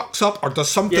 or he fucks up, or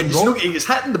does something wrong. He's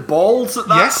hitting the balls at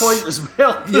that point as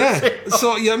well.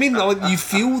 So I mean, you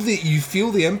feel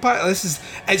the impact.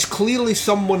 It's clearly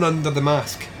someone under the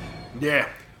mask. Yeah.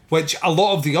 Which a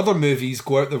lot of the other movies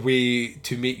go out their way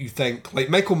to make you think. Like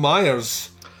Michael Myers.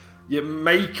 Yeah,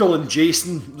 Michael and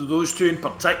Jason, those two in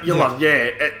particular,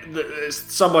 it's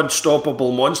some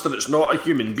unstoppable monster. It's not a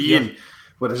human being. Yeah.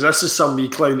 Whereas this is some wee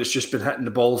clown that's just been hitting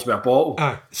the balls with a bottle.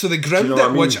 So they ground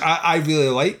it, which I really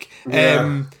like.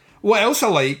 Yeah. What else I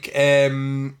like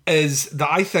is that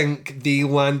I think they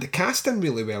land the casting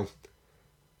really well.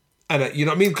 And you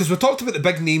know what I mean? Because we talked about the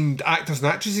big named actors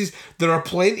and actresses. There are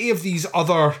plenty of these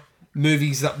other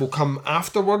movies that will come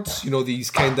afterwards. These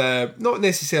kind of, not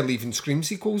necessarily even Scream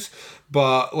sequels,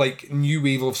 but new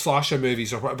wave of slasher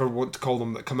movies or whatever we want to call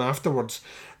them that come afterwards.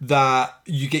 That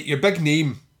you get your big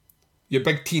name, your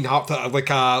big teen heart, like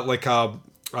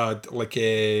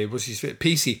what's his face?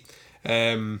 Pacey.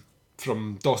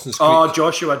 From Dawson's Creek. Oh,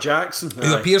 Joshua Jackson.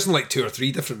 He appears in 2 or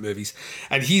 3 different movies,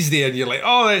 and he's there, and you're like,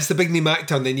 oh, it's the big name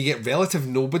actor, and then you get relative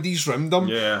nobodies around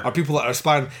him, or people that are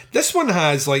aspiring. This one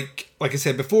has, like I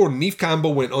said before, Neve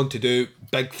Campbell went on to do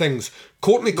big things.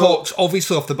 Courtney Cox,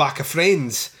 obviously off the back of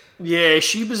Friends. Yeah,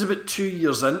 she was about 2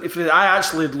 years into. I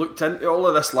actually looked into all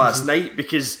of this last night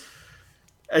because,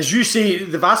 as you say,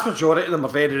 the vast majority of them are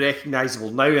very recognisable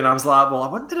now, and I was like, well, I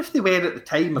wonder if they were at the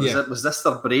time, or was this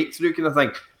their breakthrough kind of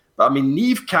thing? But I mean,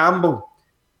 Neve Campbell,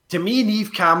 to me,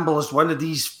 Neve Campbell is one of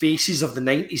these faces of the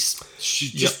 90s.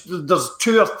 She's just, there's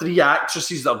 2 or 3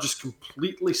 actresses that are just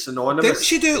completely synonymous. Didn't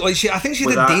she do, I think she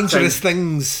did Dangerous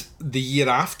Things the year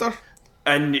after.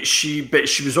 And she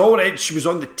was already, she was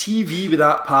on the TV with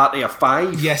that Party of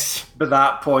 5. Yes. By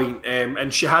that point.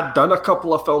 And she had done a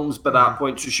couple of films by that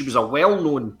point, so she was a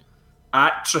well-known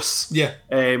actress. Yeah.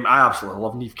 I absolutely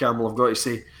love Neve Campbell, I've got to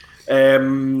say.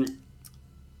 And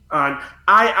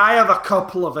I have a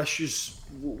couple of issues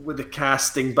with the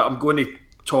casting, but I'm going to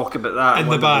talk about that in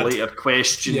one the of the later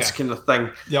questions kind of thing.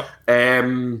 Yep.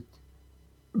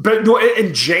 But no,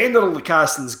 in general, the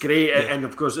casting's great. And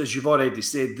of course, as you've already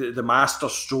said, the master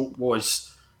stroke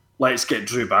was, let's get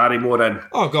Drew Barrymore in.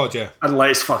 Oh God, yeah. And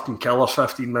let's fucking kill her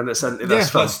 15 minutes into this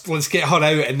film. Let's get her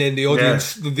out, and then the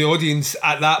audience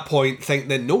at that point think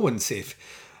that no one's safe.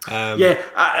 I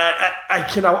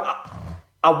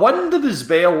wonder as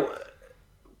well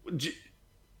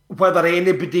whether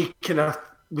anybody kind of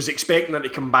was expecting her to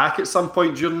come back at some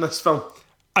point during this film.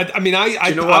 I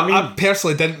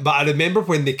personally didn't, but I remember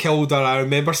when they killed her, I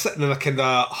remember sitting in a kind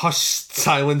of hushed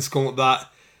silence going like that.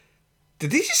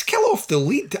 Did they just kill off the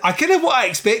lead? What I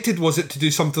expected was it to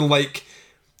do something like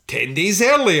 10 days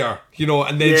earlier,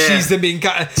 and then she's the main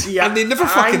guy. And they never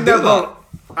fucking do that.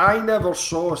 I never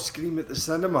saw Scream at the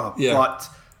cinema, but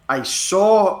I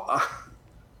saw...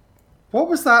 what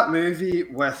was that movie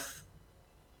with...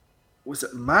 Was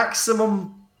it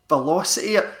Maximum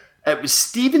Velocity? It was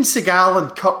Steven Seagal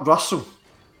and Kurt Russell.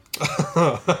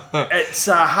 It's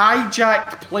a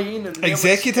hijacked plane. And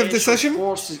Executive Decision?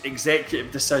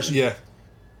 Executive Decision. Yeah.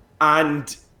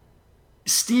 And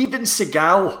Steven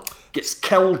Seagal gets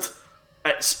killed.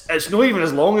 It's not even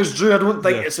as long as Drew, I don't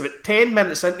think. It's about 10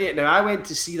 minutes into it. Now, I went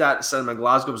to see that at cinema in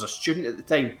Glasgow. I was a student at the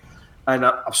time. And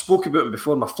I've spoken about him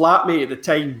before. My flatmate at the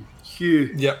time,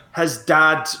 Hugh, his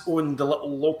dad owned the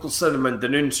little local cinema in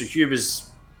Dunoon. So Hugh was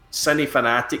cine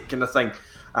fanatic kind of thing.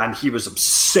 And he was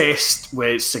obsessed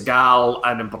with Seagal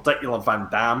and in particular Van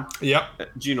Damme. Yep.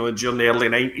 During the early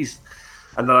 90s.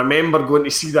 And I remember going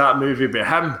to see that movie with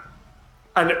him.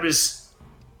 And it was,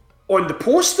 on the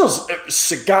posters, it was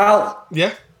Seagal.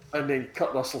 Yeah. And then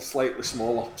Kurt Russell slightly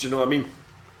smaller. Do you know what I mean?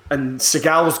 And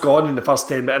Seagal's gone in the first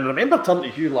 10 minutes. And I remember turning to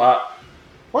Hugh like,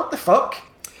 what the fuck?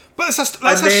 But that's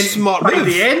a smart move. By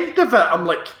the end of it, I'm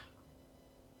like...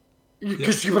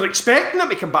 Because you were expecting him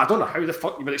to come back. I don't know how the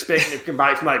fuck you were expecting him to come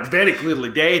back from that. Very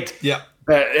clearly dead. Yeah.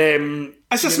 But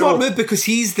it's a smart move because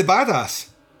he's the badass.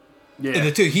 Yeah. In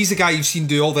the two. He's the guy you've seen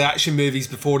do all the action movies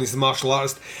before. He's the martial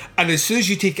artist. And as soon as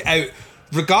you take it out,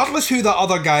 regardless who that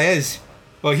other guy is,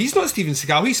 well, he's not Steven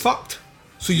Seagal. He's fucked.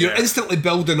 So you're instantly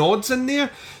building odds in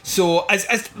there. So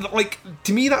as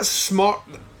to me, that's smart.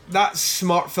 That's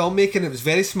smart filmmaking. It was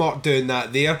very smart doing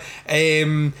that there.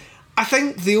 I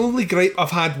think the only gripe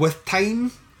I've had with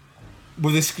time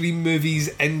with the Scream movies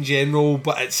in general,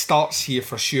 but it starts here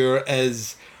for sure,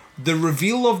 is the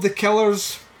reveal of the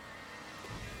killers.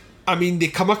 I mean, they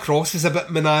come across as a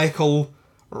bit maniacal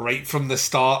right from the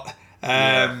start.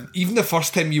 Even the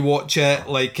first time you watch it,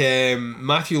 like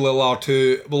Matthew Lillard,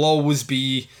 who will always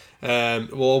be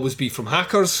from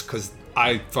Hackers, because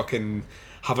I fucking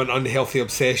have an unhealthy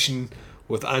obsession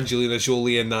with Angelina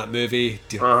Jolie in that movie.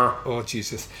 Oh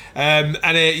Jesus!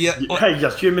 you're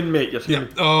human, mate. You're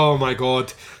human. Oh my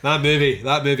God, that movie.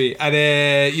 And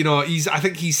I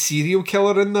think he's serial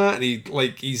killer in that, and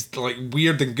he's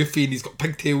weird and goofy, and he's got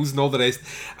pigtails and all the rest,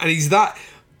 and he's that.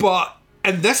 But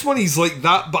in this one, he's like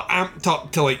that, but amped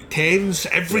up to like 10s.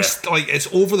 It's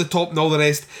over the top and all the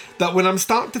rest. That when I'm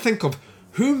starting to think of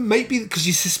who might be, because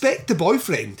you suspect the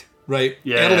boyfriend, right?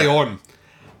 Early on.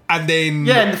 And then...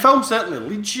 Yeah, and the film certainly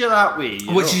leads you that way.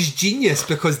 Which is genius,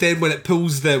 because then when it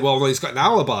pulls he's got an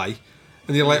alibi,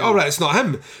 and you're like, all right, it's not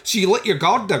him. So you let your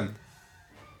guard down.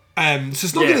 So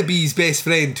it's not going to be his best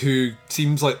friend, who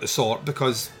seems like the sort,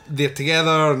 because they're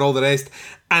together and all the rest.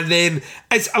 And then,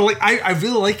 it's like I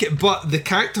really like it, but the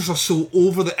characters are so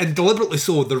and deliberately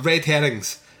so, the red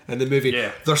herrings in the movie,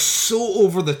 they're so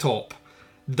over the top.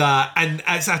 And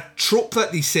it's a trope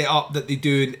that they set up that they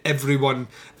do in everyone,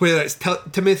 whether it's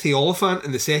Timothy Olyphant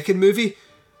in the second movie,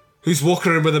 who's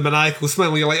walking around with a maniacal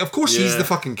smile. You're like, of course he's the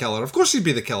fucking killer. Of course he'd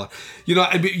be the killer.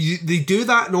 They do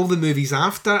that in all the movies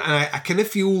after, and I kind of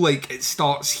feel like it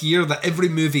starts here, that every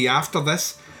movie after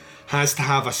this has to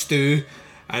have a stew,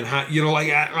 and it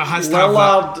has to have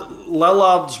that.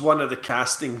 Lillard's one of the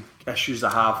casting issues I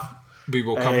have. We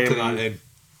will come to that then.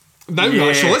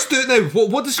 Now, so let's do it now.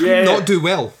 What does Scream not do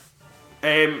well?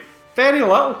 Very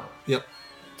little. Yep.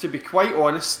 To be quite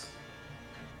honest.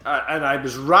 And I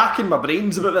was racking my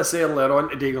brains about this earlier on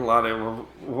today, going, Larry,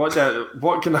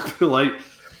 what can I pull out?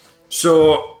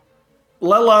 So,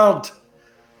 Lillard,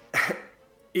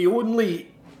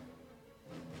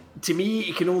 to me,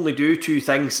 he can only do two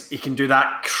things. He can do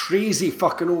that crazy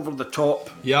fucking over the top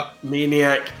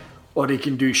maniac, or he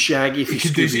can do Shaggy.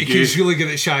 He's really good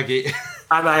at Shaggy.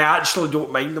 And I actually don't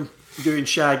mind him doing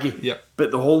Shaggy. Yep.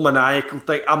 But the whole maniacal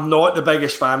thing, I'm not the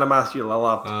biggest fan of Matthew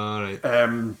Lillard. All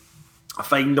right. I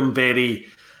find him very,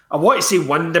 I want to say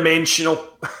one-dimensional.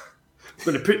 I'm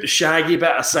going to put the Shaggy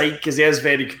bit aside because he is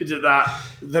very good at that.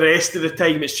 The rest of the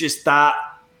time, it's just that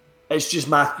It's just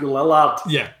Matthew Lillard.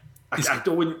 Yeah. I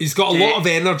don't. He's got a lot of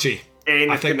energy.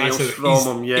 I think else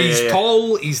from him. Yeah, he's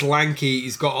tall, he's lanky,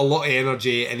 he's got a lot of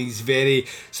energy, and he's very.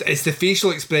 It's the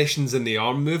facial expressions and the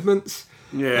arm movements.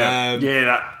 Yeah,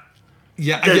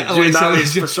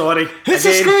 sorry. It's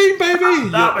a screen, baby.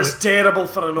 That was terrible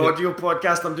for an audio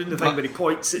podcast. I'm doing the thing where he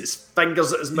points his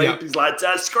fingers at his mouth. He's like, "It's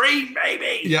a screen,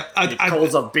 baby." Yeah, he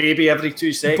calls her baby every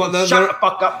 2 seconds. Shut the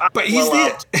fuck up. But he's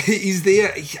there. He's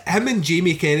there. Him and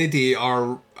Jamie Kennedy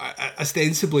are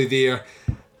ostensibly there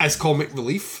as comic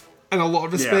relief in a lot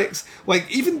of respects. Like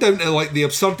even down to like the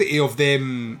absurdity of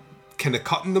them kind of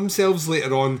cutting themselves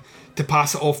later on to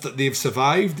pass it off that they've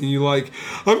survived, and you're like,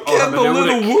 I'm getting a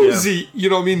little woozy. You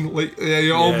know what I mean? Like,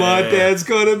 my dad's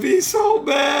gonna be so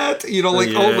mad. You know,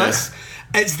 like all this.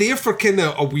 It's there for kind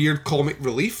of a weird comic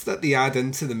relief that they add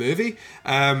into the movie.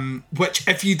 Which,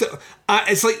 if you do,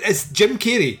 it's Jim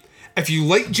Carrey. If you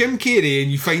like Jim Carrey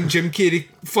and you find Jim Carrey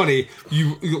funny,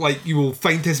 you will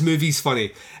find his movies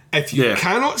funny. If you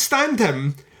cannot stand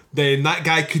him, then that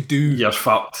guy could do... You're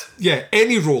fucked. Yeah,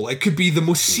 any role. It could be the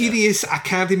most serious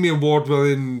Academy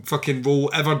Award-winning fucking role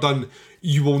ever done.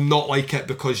 You will not like it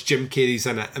because Jim Carrey's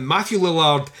in it. And Matthew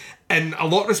Lillard, in a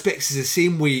lot of respects, is the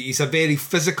same way. He's a very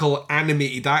physical,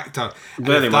 animated actor.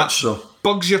 Very much so.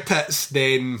 Bugs your tits,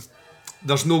 then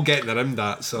there's no getting around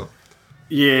that, so...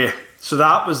 Yeah, so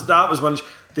that was one...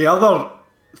 The other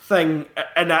thing,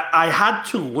 and I had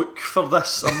to look for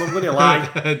this, I'm not going to lie.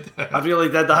 I really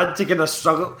did. I had to kind of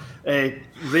struggle,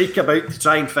 rake about to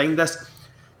try and find this.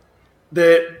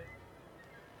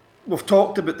 We've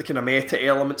talked about the kind of meta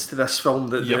elements to this film,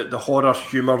 the horror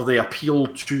humour, the appeal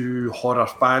to horror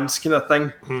fans kind of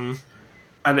thing. Mm.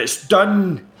 And it's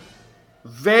done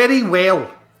very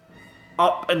well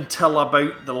up until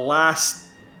about the last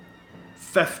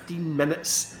 15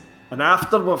 minutes. And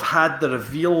after we've had the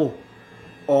reveal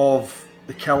of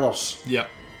the killers,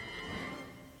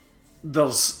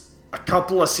 there's a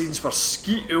couple of scenes where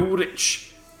Skeet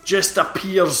Ulrich just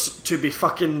appears to be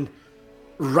fucking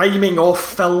rhyming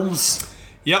off films,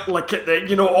 like at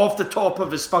the, off the top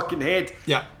of his fucking head.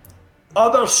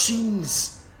 Other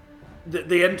scenes,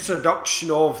 the introduction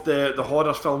of the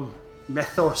horror film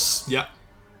mythos,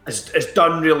 is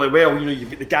done really well.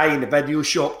 You've got the guy in the video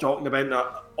shop talking about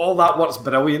that. All that works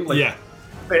brilliantly.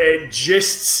 But it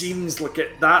just seems like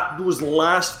those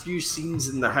last few scenes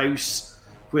in the house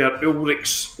where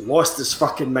Ulrich's lost his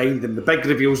fucking mind and the big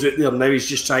reveals out there, now he's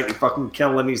just trying to fucking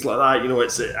kill and he's like that,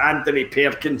 it's Anthony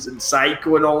Perkins and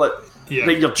Psycho and all that.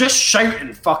 Like, you're just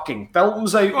shouting fucking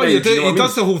films out now. He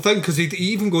does the whole thing, because he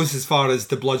even goes as far as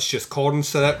the blood's just corn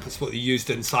syrup. That's what they used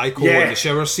in Psycho in the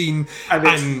shower scene. And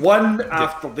it's one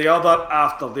after the other,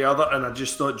 and I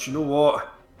just thought, you know what?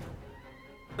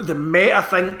 The meta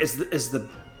thing is the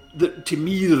to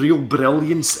me the real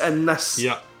brilliance in this.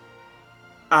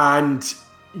 And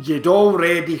you'd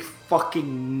already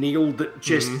fucking nailed it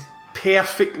just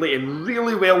perfectly and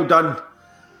really well done,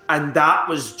 and that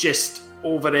was just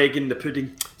over egging the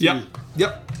pudding. No,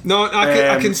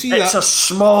 I can see that. It's a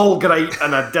small gripe,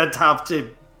 and I did have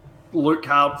to look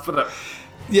hard for it.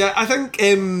 Yeah, I think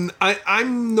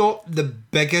I'm not the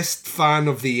biggest fan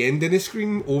of the ending of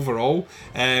Scream overall.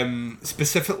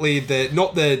 Specifically,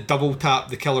 not the double tap,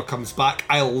 the killer comes back.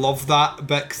 I love that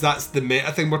bit because that's the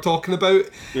meta thing we're talking about.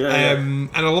 And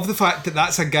I love the fact that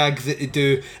that's a gag that they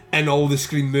do in all the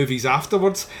Scream movies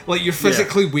afterwards. Like, you're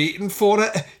physically waiting for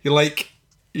it. You're like,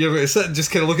 you're going to sit and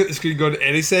just kind of look at the screen going,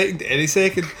 any second.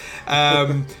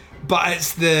 But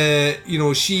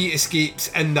it's she escapes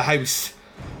in the house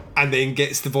and then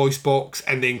gets the voice box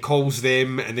and then calls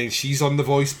them and then she's on the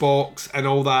voice box and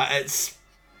all that. It's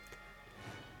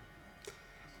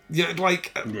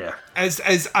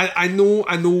I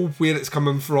know where it's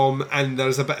coming from, and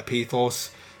there's a bit of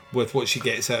pathos with what she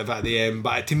gets out of it at the end,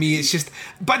 but to me it's just,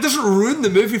 but it doesn't ruin the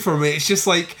movie for me. It's just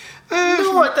like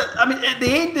no, I mean, at the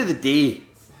end of the day,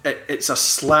 it's a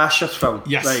slasher film.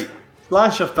 Right?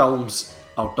 Slasher films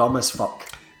are dumb as fuck.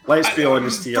 Let's be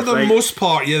honest here. For the most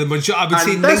part, I would say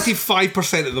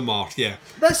 95% of them are.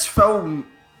 This film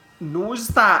knows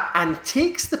that and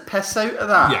takes the piss out of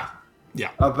that.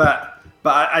 A bit,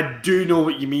 but I do know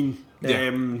what you mean.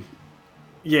 There's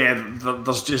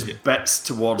just bits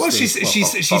towards. Well,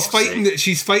 she's fighting.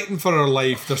 She's fighting for her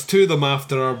life. There's two of them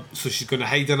after her, so she's going to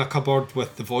hide in a cupboard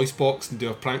with the voice box and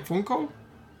do a prank phone call.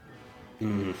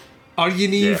 Are you,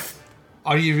 Neve?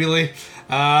 Are you really?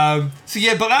 But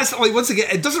that's like, once again,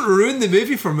 it doesn't ruin the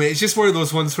movie for me. It's just one of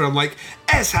those ones where I'm like,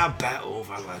 it's a bit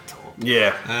over the top.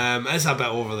 It's a bit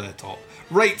over the top.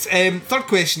 Right, third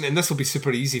question, and this will be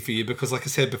super easy for you because, like I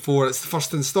said before, it's the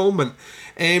first instalment.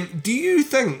 Do you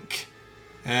think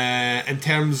in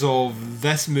terms of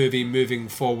this movie moving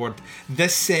forward,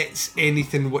 this sets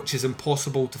anything which is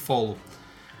impossible to follow.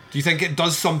 Do you think it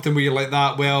does something where you're like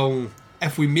that, well,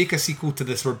 if we make a sequel to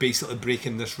this, we're basically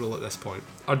breaking this rule at this point?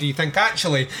 Or do you think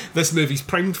actually this movie's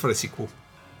primed for a sequel?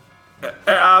 It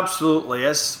absolutely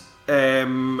is.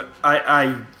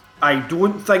 I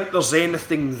don't think there's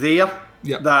anything there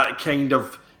that kind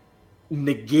of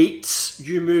negates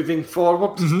you moving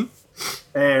forward.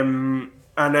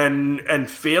 And in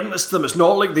fairness to them, it's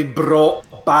not like they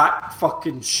brought back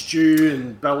fucking Stu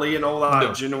and Billy and all that.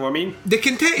 No. Do you know what I mean? They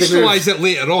contextualise it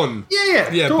later on. Yeah,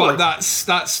 But totally.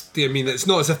 that's. I mean, it's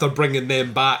not as if they're bringing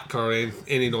them back or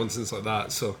any nonsense like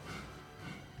that. So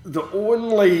the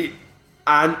only,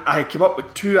 and I came up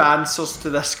with 2 answers to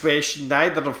this question,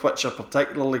 neither of which are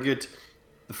particularly good.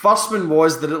 The first one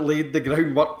was that it laid the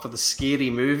groundwork for the Scary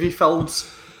Movie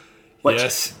films. Which,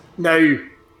 yes. Now,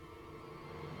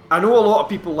 I know a lot of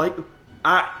people like them.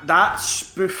 That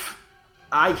spoof,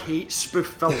 I hate spoof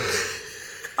films.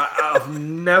 I've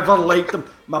never liked them.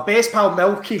 My best pal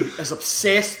Milky is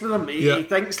obsessed with them. He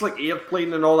thinks like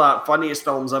Airplane and all that, funniest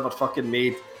films ever fucking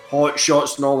made. Hot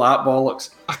Shots and all that bollocks.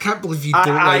 I can't believe you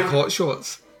don't like Hot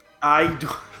Shots. I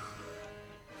don't.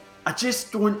 I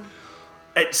just don't.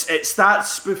 It's that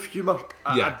spoof humour.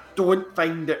 I don't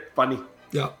find it funny.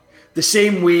 Yeah. The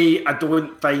same way I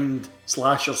don't find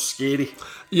slashers scary.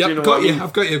 Yeah, you know got you. I mean?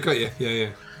 I've got you.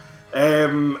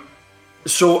 Yeah.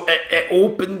 So it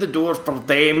opened the door for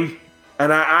them,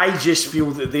 and I just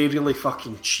feel that they really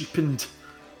fucking cheapened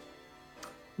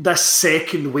this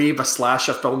second wave of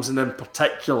slasher films, and in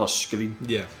particular Scream.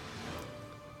 Yeah.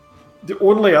 The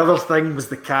only other thing was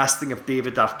the casting of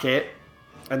David Arquette,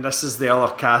 and this is the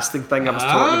other casting thing I was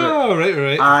talking about. Oh,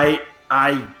 right.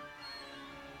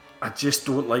 I just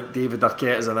don't like David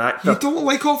Arquette as an actor. You don't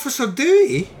like Officer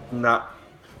Dewey? Nah.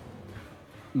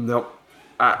 No.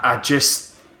 I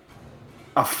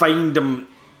find him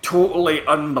totally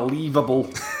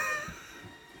unbelievable.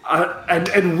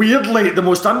 And weirdly, the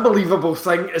most unbelievable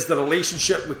thing is the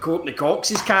relationship with Courtney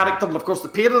Cox's character. And of course, the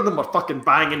pair of them were fucking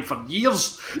banging for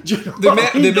years. Do you know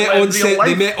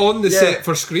they met on the set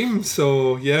for Scream,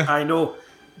 so yeah. I know.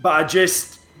 But I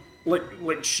just... Like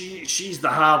she's the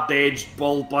hard-edged,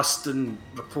 ball-busting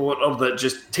reporter that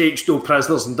just takes no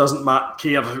prisoners and doesn't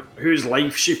care whose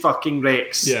life she fucking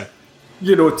wrecks. Yeah.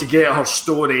 You know, to get her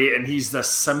story, and he's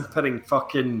this simpering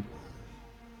fucking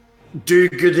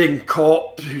do-gooding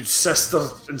cop whose sister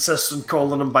insists on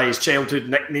calling him by his childhood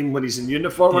nickname when he's in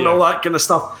uniform and all that kind of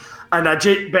stuff. And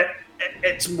but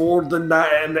it's more than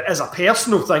that. And as a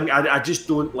personal thing, I just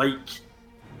don't like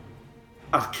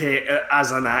Arquette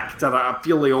as an actor. I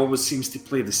feel he always seems to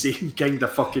play the same kind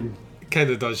of fucking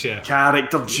does, yeah,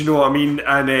 character. Do you know what I mean?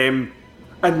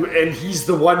 And he's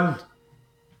the one,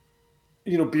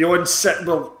 you know, beyond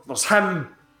well, there's him,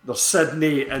 there's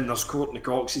Sidney, and there's Courtney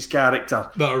Cox's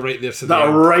character that are right there. That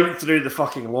are right through the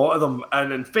fucking lot of them.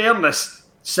 And in fairness,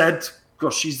 Sid, of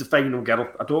course, she's the final girl.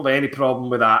 I don't have any problem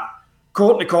with that.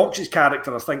 Courtney Cox's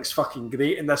character, I think, is fucking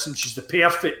great in this, and she's the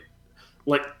perfect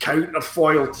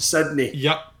counterfoil to Sidney.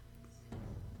 Yep.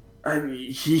 And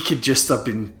he could just have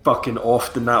been fucking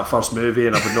offed in that first movie,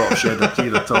 and I would not have shed a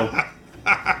tear at all.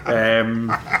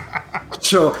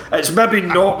 So it's maybe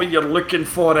not what you're looking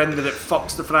for in that it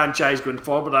fucks the franchise going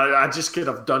forward. I just could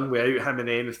have done without him in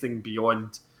anything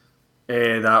beyond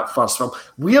that first film.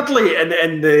 Weirdly,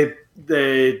 in the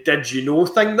Did You Know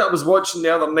thing that I was watching the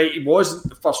other night, he wasn't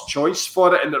the first choice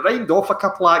for it, and it rhymed off a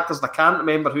couple of actors, and I can't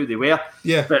remember who they were.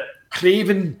 Yeah. But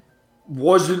Craven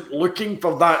wasn't looking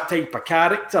for that type of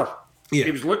character. Yeah.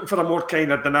 He was looking for a more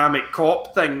kind of dynamic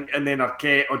cop thing, and then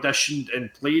Arquette auditioned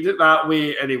and played it that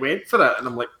way, and he went for it. And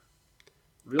I'm like,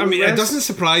 really? I mean, it doesn't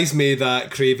surprise me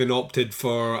that Craven opted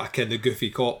for a kind of goofy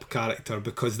cop character,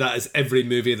 because that is every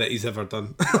movie that he's ever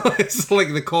done. It's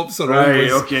like the cops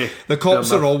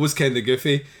are always kind of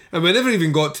goofy, and we never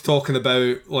even got to talking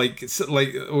about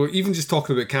or even just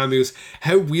talking about cameos.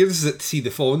 How weird is it to see the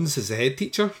Fonz as the head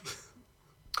teacher?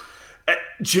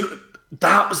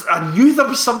 I knew there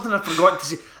was something I forgot to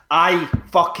say. I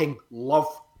fucking love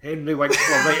Henry Winkler,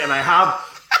 right? And I have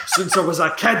since I was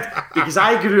a kid, because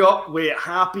I grew up with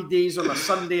Happy Days on a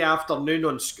Sunday afternoon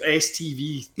on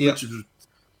STV, which was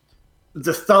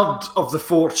the third of the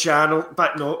 4 channel.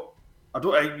 But no, I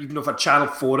don't even know if I had Channel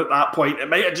 4 at that point. It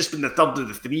might have just been the third of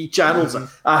the 3 channels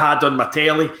I had on my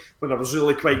telly when I was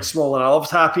really quite small, and I loved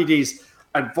Happy Days.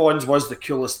 And Fonz was the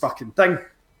coolest fucking thing.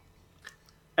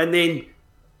 And then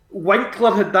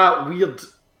Winkler had that weird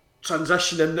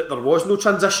transition in that there was no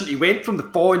transition. He went from the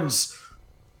Fonz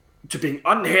to being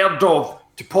unheard of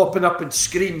to popping up in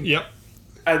Scream. Yep.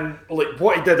 And like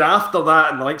what he did after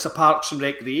that, and the likes of Parks and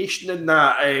Recreation and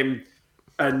that, and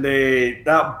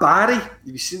that Barry, have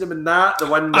you seen him in that? The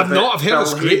one I've not. I've heard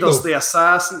it's great though. The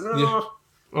assassin. Yeah.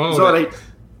 Oh, it's all right.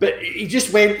 But he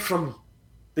just went from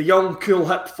the young, cool,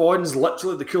 hip Fonz,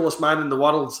 literally the coolest man in the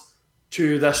world,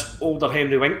 to this older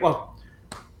Henry Winkler.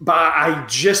 But I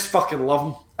just fucking love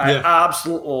him. I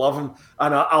absolutely love him,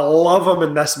 and I love him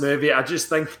in this movie. I just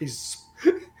think he's.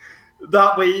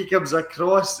 That way he comes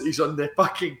across, he's on the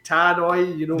fucking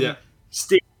tannoy, you know,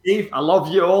 Steve, I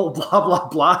love you all, blah, blah,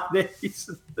 blah. And he's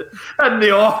in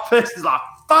the office, he's like,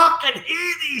 fucking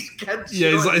hate these kids. Yeah,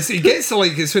 he's like, he gets to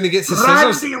like, it's when he gets his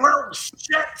scissors. Randy little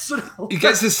shits. He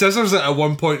gets his scissors at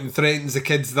one point and threatens the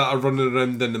kids that are running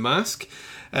around in the mask.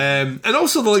 And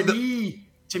also, like,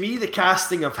 to me, the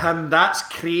casting of him, that's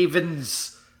Craven's.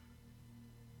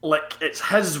 Like, it's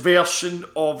his version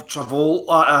of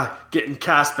Travolta getting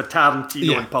cast by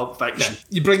Tarantino in Pulp Fiction. Yeah.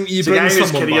 You bring the guy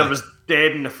whose career was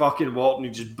dead in the fucking water, and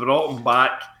he just brought him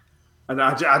back. And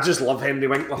I just love Henry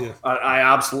Winkler. Yeah. I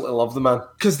absolutely love the man.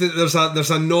 Because there's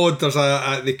a nod,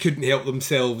 they couldn't help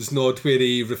themselves nod where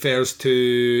he refers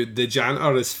to the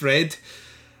janitor as Fred.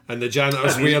 And the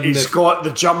janitor's wearing he's got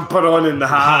the jumper on and the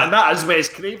hat. And that is Wes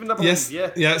Craven, I believe. Yes,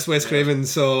 yeah, it's Wes Craven.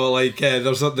 So, like,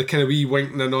 there's the kind of wee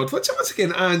wink and a nod, which, once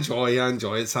again, I enjoy.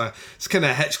 It's kind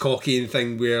of a Hitchcockian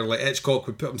thing where, like, Hitchcock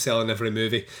would put himself in every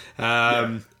movie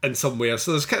in somewhere.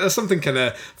 So there's something kind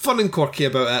of fun and quirky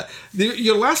about it.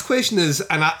 Your last question is,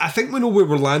 and I think we know where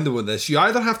we're landing with this, you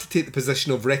either have to take the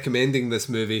position of recommending this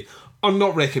movie or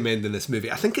not recommending this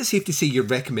movie. I think it's safe to say you're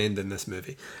recommending this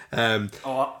movie. 100%.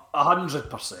 Yeah.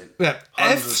 100%.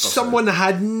 If someone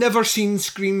had never seen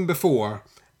Scream before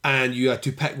and you had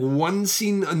to pick one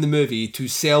scene in the movie to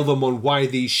sell them on why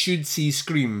they should see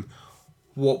Scream,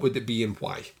 what would it be and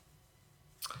why?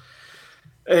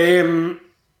 Can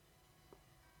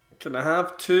I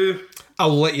have two?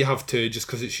 I'll let you have two just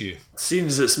because it's you.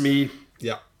 Seems it's me.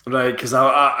 Yeah. Right, because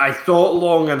I thought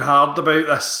long and hard about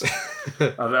this.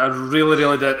 I really,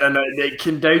 really did. And it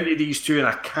came down to these two, and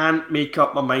I can't make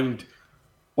up my mind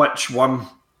which one.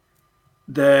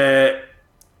 The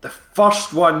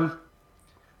first one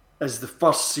is the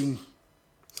first scene.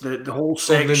 The whole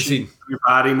section with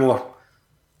Barrymore.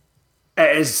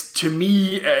 It is, to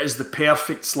me, it is the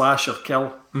perfect slasher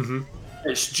kill. Mm-hmm.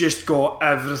 It's just got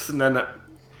everything in it.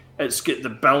 It's got the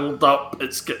build-up,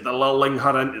 it's got the lulling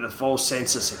her into the false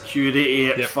sense of security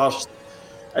at first.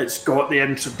 It's got the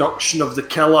introduction of the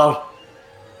killer.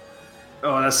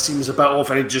 Oh, this seems a bit off,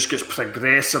 and it just gets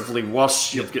progressively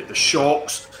worse. You've got the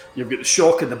shocks. You've got the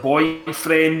shock of the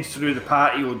boyfriend through the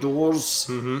patio doors.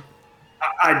 Mm-hmm.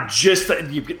 I just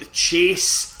think you've got the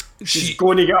chase. She's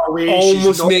going to get away.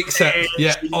 Almost makes it.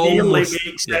 Yeah, she almost nearly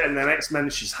makes it, and the next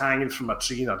minute she's hanging from a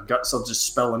tree and her guts are just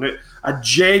spilling out.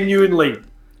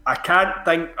 I can't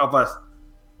think of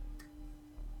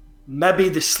maybe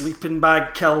the sleeping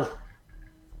bag kill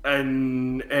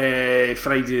in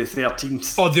Friday the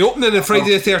 13th. Oh, the opening of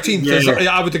Friday the 13th.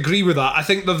 Yeah. I would agree with that. I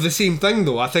think they're the same thing,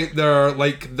 though. I think they're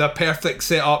like the perfect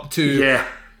setup to,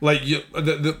 like you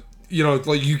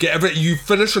get you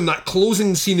finish on that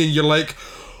closing scene and you're like,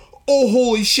 oh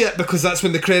holy shit, because that's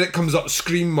when the credit comes up,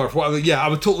 Scream or whatever. Yeah, I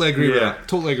would totally agree with that.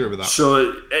 Totally agree with that.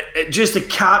 So it just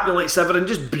encapsulates everything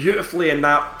just beautifully in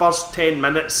that first 10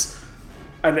 minutes.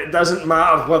 And it doesn't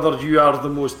matter whether you are the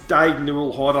most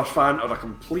dyed-in-the-wool horror fan or a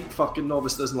complete fucking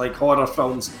novice that doesn't like horror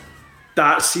films.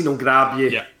 That scene will grab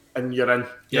you and you're in.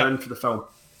 You're in for the film.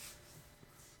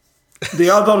 The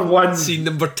other one... Scene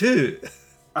number 2.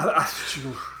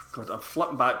 God, I'm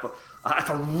flipping back, but if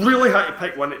I really had to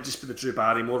pick one, it'd just be the Drew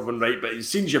Barrymore one, right? But the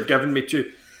scenes you've given me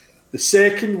two. The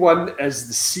second one is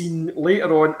the scene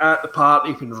later on at the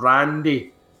party when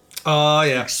Randy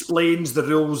explains the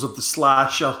rules of the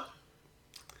slasher.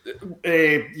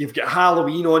 You've got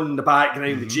Halloween on in the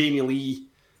background with Jamie Lee,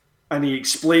 and he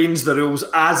explains the rules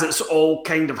as it's all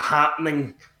kind of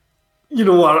happening,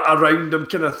 around him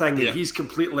kind of thing, and he's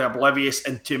completely oblivious.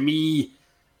 And to me,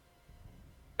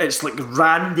 it's like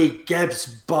Randy gives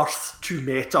birth to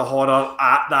meta horror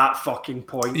at that fucking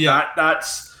point.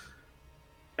 That's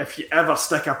if you ever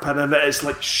stick a pin in it, it's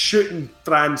like shooting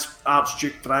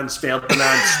Archduke Franz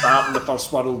Ferdinand starting the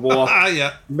First World War.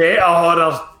 Meta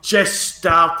horror just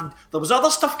started. There was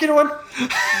other stuff going on,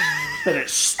 but it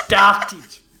started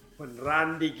when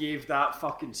Randy gave that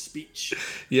fucking speech.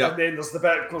 And then there's the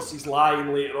bit, of course, he's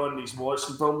lying later on and he's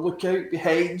watching the film. Look out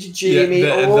behind you, Jamie.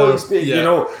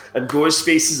 And Ghost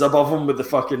faces above him with the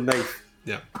fucking knife.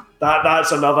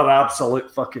 That's another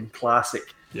absolute fucking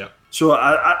classic. So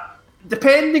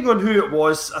depending on who it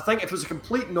was, I think if it was a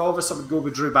complete novice, I would go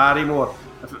with Drew Barrymore.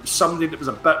 If it was somebody that was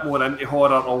a bit more into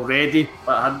horror already,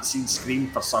 but hadn't seen Scream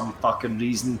for some fucking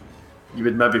reason, you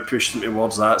would maybe push them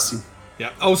towards that scene.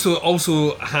 Yeah.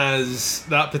 Also has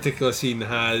that particular scene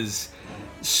has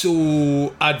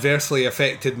so adversely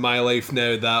affected my life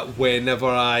now that whenever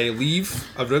I leave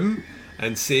a room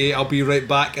and say I'll be right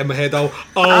back, in my head I'll be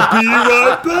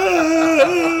right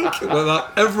back like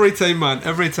that every time, man,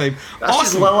 every time. That's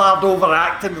awesome. Just Lillard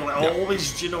overacting,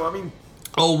 always. Do you know what I mean?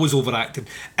 Always overacting.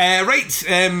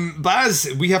 Baz,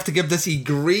 we have to give this a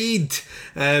grade.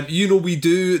 We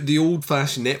do the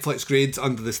old-fashioned Netflix grades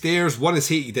under the stairs. 1 is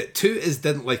hated it, 2 is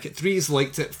didn't like it, 3 is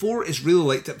liked it, 4 is really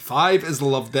liked it, 5 is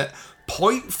loved it,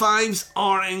 0.5s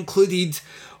are included.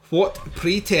 What,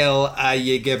 pray tell, are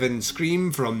you giving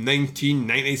Scream from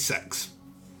 1996?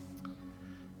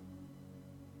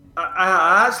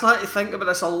 I actually had to think about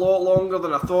this a lot longer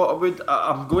than I thought I would.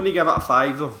 I'm going to give it a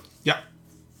 5 though. Yeah,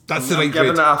 that's the right grade.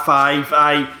 I'm giving it a 5.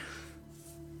 I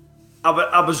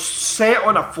was set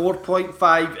on a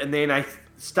 4.5 and then I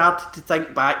started to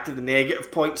think back to the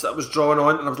negative points that I was drawing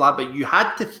on, and I was like, but you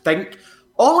had to think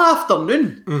all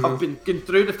afternoon. I've been going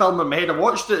through the film in my head. I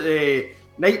watched it the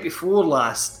night before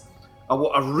last. I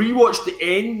rewatched the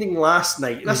ending last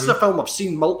night. This is a film I've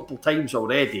seen multiple times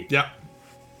already. Yeah.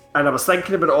 And I was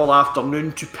thinking about it all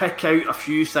afternoon to pick out a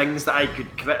few things that I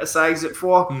could criticise it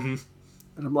for. And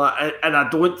I'm like, and I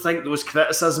don't think those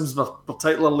criticisms were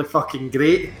particularly fucking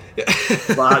great.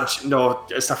 But no,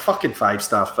 it's a fucking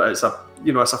 5-star. It's a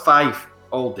 5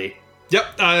 all day.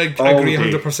 Yep, I agree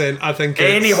 100%. I think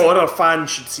any horror fan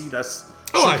should see this.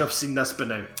 Should have seen this by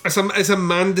now. It's a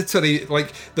mandatory,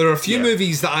 like, there are a few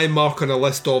movies that I mark on a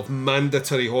list of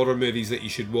mandatory horror movies that you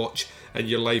should watch in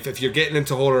your life. If you're getting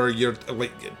into horror, you're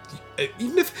like,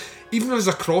 even if there's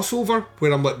a crossover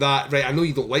where I'm like that, right, I know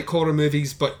you don't like horror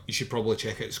movies, but you should probably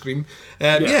check out Scream.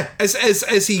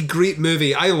 It's a great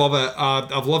movie. I love it.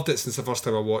 I've loved it since the first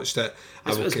time I watched it.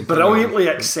 It's brilliantly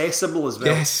accessible as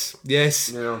well. Yes.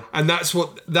 Yeah. And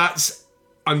that's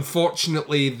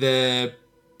unfortunately the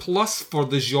plus for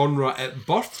the genre it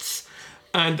births,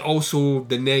 and also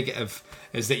the negative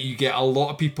is that you get a lot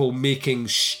of people making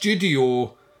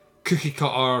studio cookie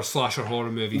cutter slasher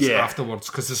horror movies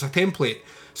afterwards, because there's a template.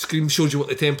 Scream shows you what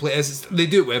the template is. They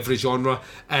do it with every genre,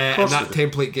 and that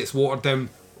template gets watered down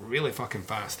really fucking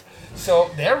fast.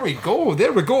 So there we go.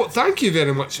 Thank you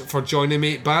very much for joining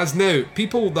me, Baz. Now,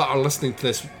 people that are listening to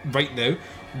this right now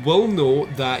will know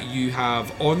that you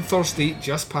have on Thursday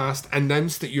just past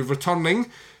announced that you're returning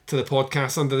to the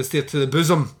podcast Under the Stairs, to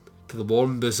the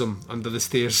warm bosom under the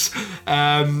stairs,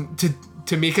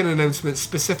 to make an announcement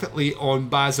specifically on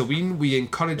Bazoween. We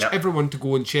encourage everyone to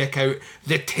go and check out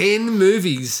the 10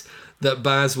 movies that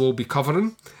Baz will be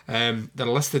covering. They're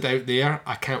listed out there.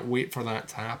 I can't wait for that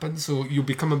to happen. So you'll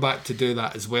be coming back to do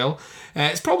that as well.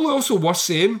 It's probably also worth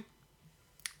saying,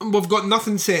 we've got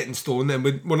nothing set in stone, and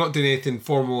we're not doing anything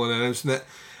formal in announcing it.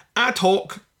 Ad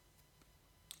hoc,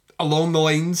 along the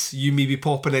lines, you may be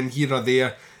popping in here or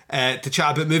there to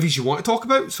chat about movies you want to talk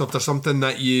about. So if there's something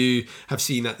that you have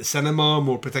seen at the cinema,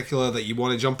 more particular, that you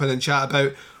want to jump in and chat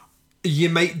about, you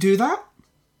might do that.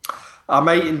 I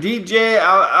might indeed, yeah.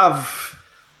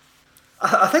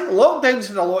 I think lockdown's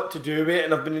had a lot to do with it,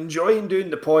 and I've been enjoying doing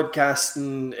the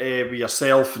podcasting with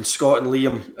yourself and Scott and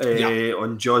Liam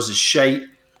on Jaws' Shite.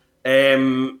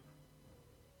 Because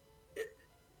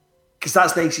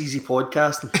that's nice, easy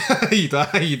podcasting. You'd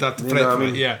have to prep for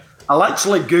it, yeah. I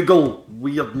literally Google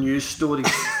weird news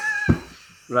stories.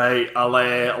 Right,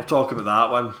 I'll talk about that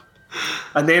one.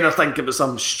 And then I think about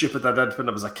something stupid I did when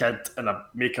I was a kid, and I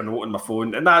make a note on my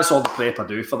phone, and that's all the prep I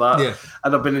do for that. Yeah.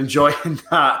 And I've been enjoying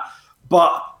that.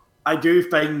 But I do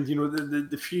find,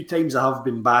 the few times I have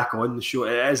been back on the show,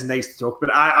 it is nice to talk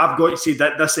about. I've got to say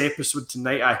that this episode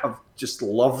tonight, I have just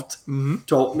loved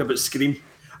talking about Scream.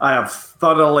 I have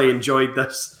thoroughly enjoyed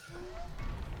this.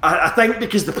 I think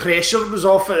because the pressure was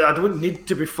off it, I don't need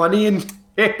to be funny in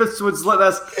episodes like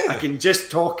this. I can just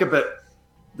talk about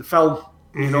the film,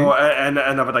 you know, and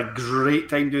I've had a great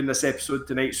time doing this episode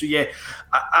tonight. So yeah,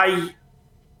 I'm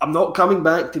not coming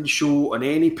back to the show on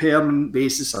any permanent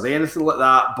basis or anything like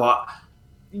that, but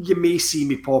you may see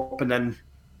me popping in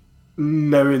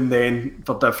now and then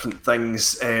for different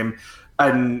things.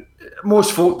 And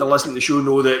most folk that listen to the show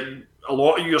know that a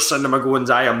lot of your cinema goings,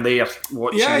 I am there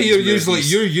watching. Yeah, you're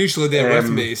usually there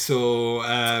with me. So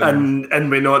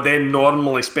and we then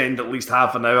normally spend at least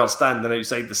half an hour standing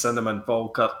outside the cinema in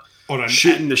Falkirk,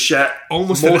 shooting the shit.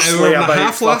 Almost an hour and a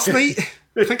half last night.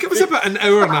 I think it was about an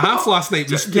hour and a half last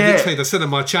night. We stood outside the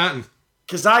cinema chatting.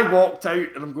 Because I walked out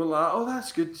and I'm going like, oh,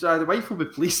 that's good. The wife will be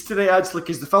pleased today, actually,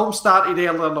 because the film started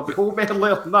earlier and I'll be home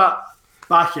earlier than that.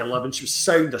 Back at 11, she was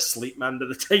sound asleep, man, by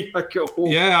the time I got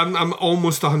home. Yeah, I'm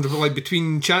almost 100%. Like,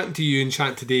 between chatting to you and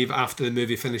chatting to Dave after the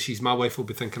movie finishes, my wife will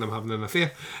be thinking I'm having an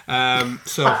affair.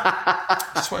 So,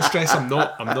 just want to stress I'm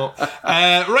not.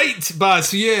 Right, Baz,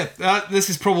 so yeah, this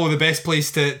is probably the best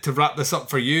place to wrap this up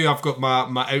for you. I've got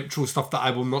my outro stuff that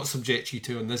I will not subject you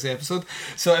to in this episode.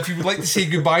 So, if you would like to say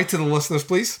goodbye to the listeners,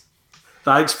 please.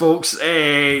 Thanks, folks.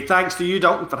 Thanks to you,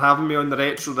 Dalton, for having me on the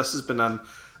retro. This has been an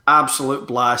absolute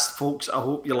blast, folks. I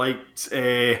hope you liked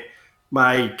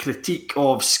my critique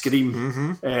of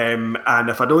Scream. And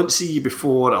if I don't see you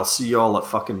before, I'll see you all at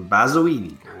fucking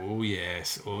Bazoween. Oh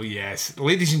yes.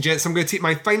 Ladies and gents, I'm going to take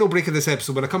my final break of this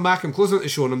episode. When I come back, I'm closing out the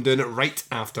show and I'm doing it right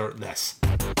after this.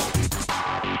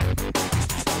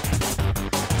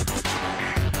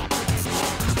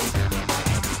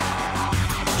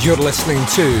 You're listening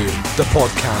to the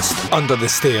podcast Under the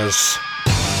Stairs.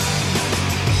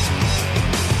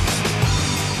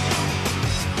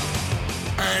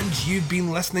 You've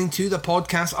been listening to the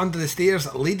podcast Under the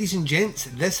Stairs. Ladies and gents,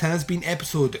 this has been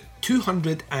episode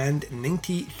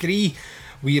 293.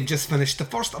 We have just finished the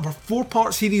first of our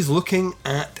 4-part series looking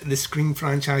at the Scream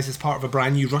franchise as part of a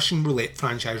brand new Russian Roulette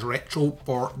franchise retro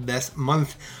for this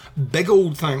month. Big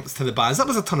old thanks to the Baz. That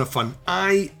was a ton of fun.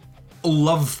 I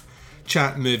love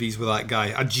chat movies with that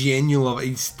guy. I genuinely love it.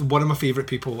 He's one of my favourite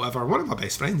people ever. One of my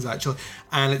best friends, actually.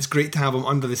 And it's great to have him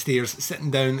under the stairs,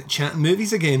 sitting down, chatting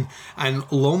movies again. And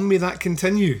long may that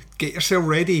continue. Get yourself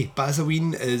ready.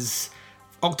 Bazoween is...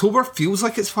 October feels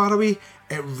like it's far away.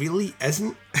 It really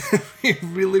isn't. It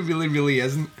really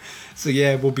isn't. So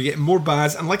yeah, we'll be getting more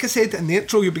Baz. And like I said in the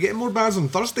intro, you'll be getting more Baz on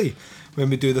Thursday when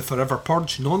we do the Forever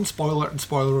Purge non-spoiler and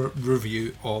spoiler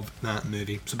review of that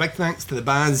movie. So big thanks to the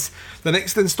Baz. The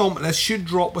next instalment, this should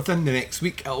drop within the next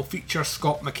week. It'll feature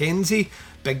Scott McKenzie,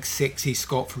 big sexy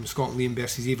Scott from Scott and Liam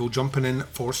vs Evil, jumping in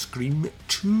for Scream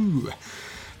 2.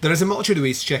 There is a multitude of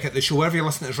ways to check out the show. Wherever you're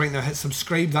listening to us right now, hit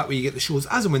subscribe. That way you get the shows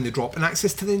as and when they drop and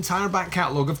access to the entire back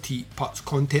catalogue of Teapots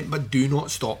content, but do not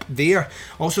stop there.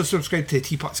 Also subscribe to the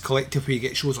Teapots Collective, where you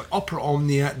get shows like Opera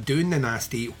Omnia, Doing the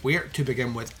Nasty, Where to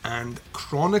Begin With, and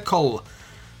Chronicle.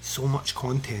 So much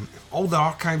content. All the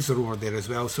archives are over there as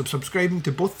well, so subscribing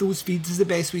to both those feeds is the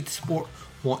best way to support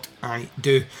what I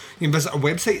do. You can visit our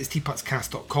website, it's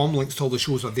teapotscast.com. Links to all the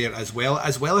shows are there as well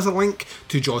as a link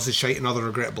to Jaws' Shite and Other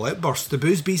Regrettable Outbursts. The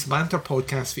Booze Beast Banter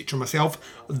podcast feature myself,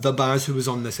 the Baz, who was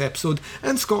on this episode,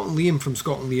 and Scott and Liam from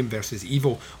Scott and Liam vs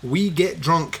Evil. We get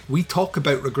drunk, we talk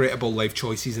about regrettable life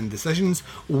choices and decisions.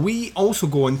 We also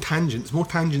go on tangents, more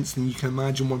tangents than you can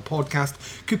imagine one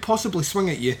podcast could possibly swing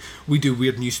at you. We do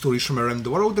weird news stories from around the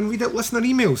world and read out listener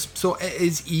emails. So it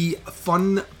is a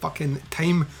fun fucking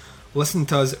time. Listen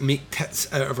to us make tits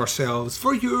out of ourselves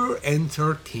for your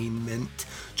entertainment.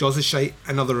 Jaws' Shite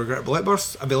and Other Regrettable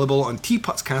Outbursts, available on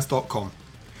teapotscast.com.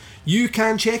 You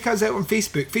can check us out on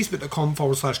Facebook,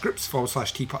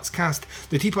 facebook.com/groups/teapotscast.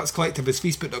 The Teapots Collective is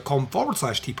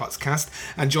facebook.com/teapotscast,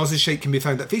 and Jaws' Shite can be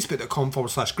found at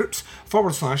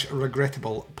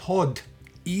facebook.com/groups/regrettablepod.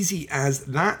 Easy as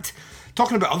that.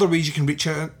 Talking about other ways you can reach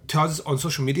out to us on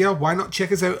social media, why not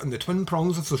check us out on the twin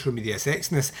prongs of social media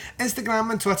sexiness? Instagram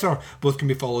and Twitter, both can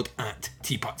be followed at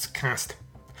TeapotsCast.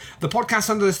 The podcast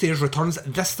Under the Stairs returns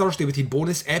this Thursday with a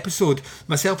bonus episode.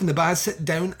 Myself and the Baz sit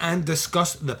down and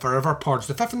discuss The Forever Purge,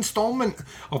 the 5th instalment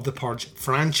of the Purge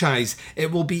franchise.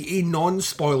 It will be a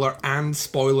non-spoiler and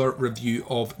spoiler review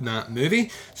of that movie,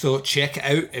 so check it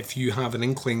out if you have an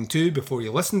inkling to before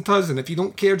you listen to us, and if you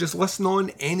don't care, just listen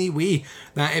on anyway.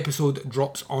 That episode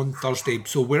drops on Thursday,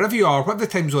 so wherever you are, whatever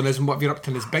the time zone is and whatever you're up to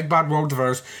in this big bad world of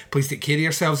ours, please take care of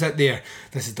yourselves out there.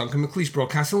 This is Duncan McLeish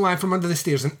broadcasting live from Under the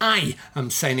Stairs, and I am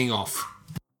signing off.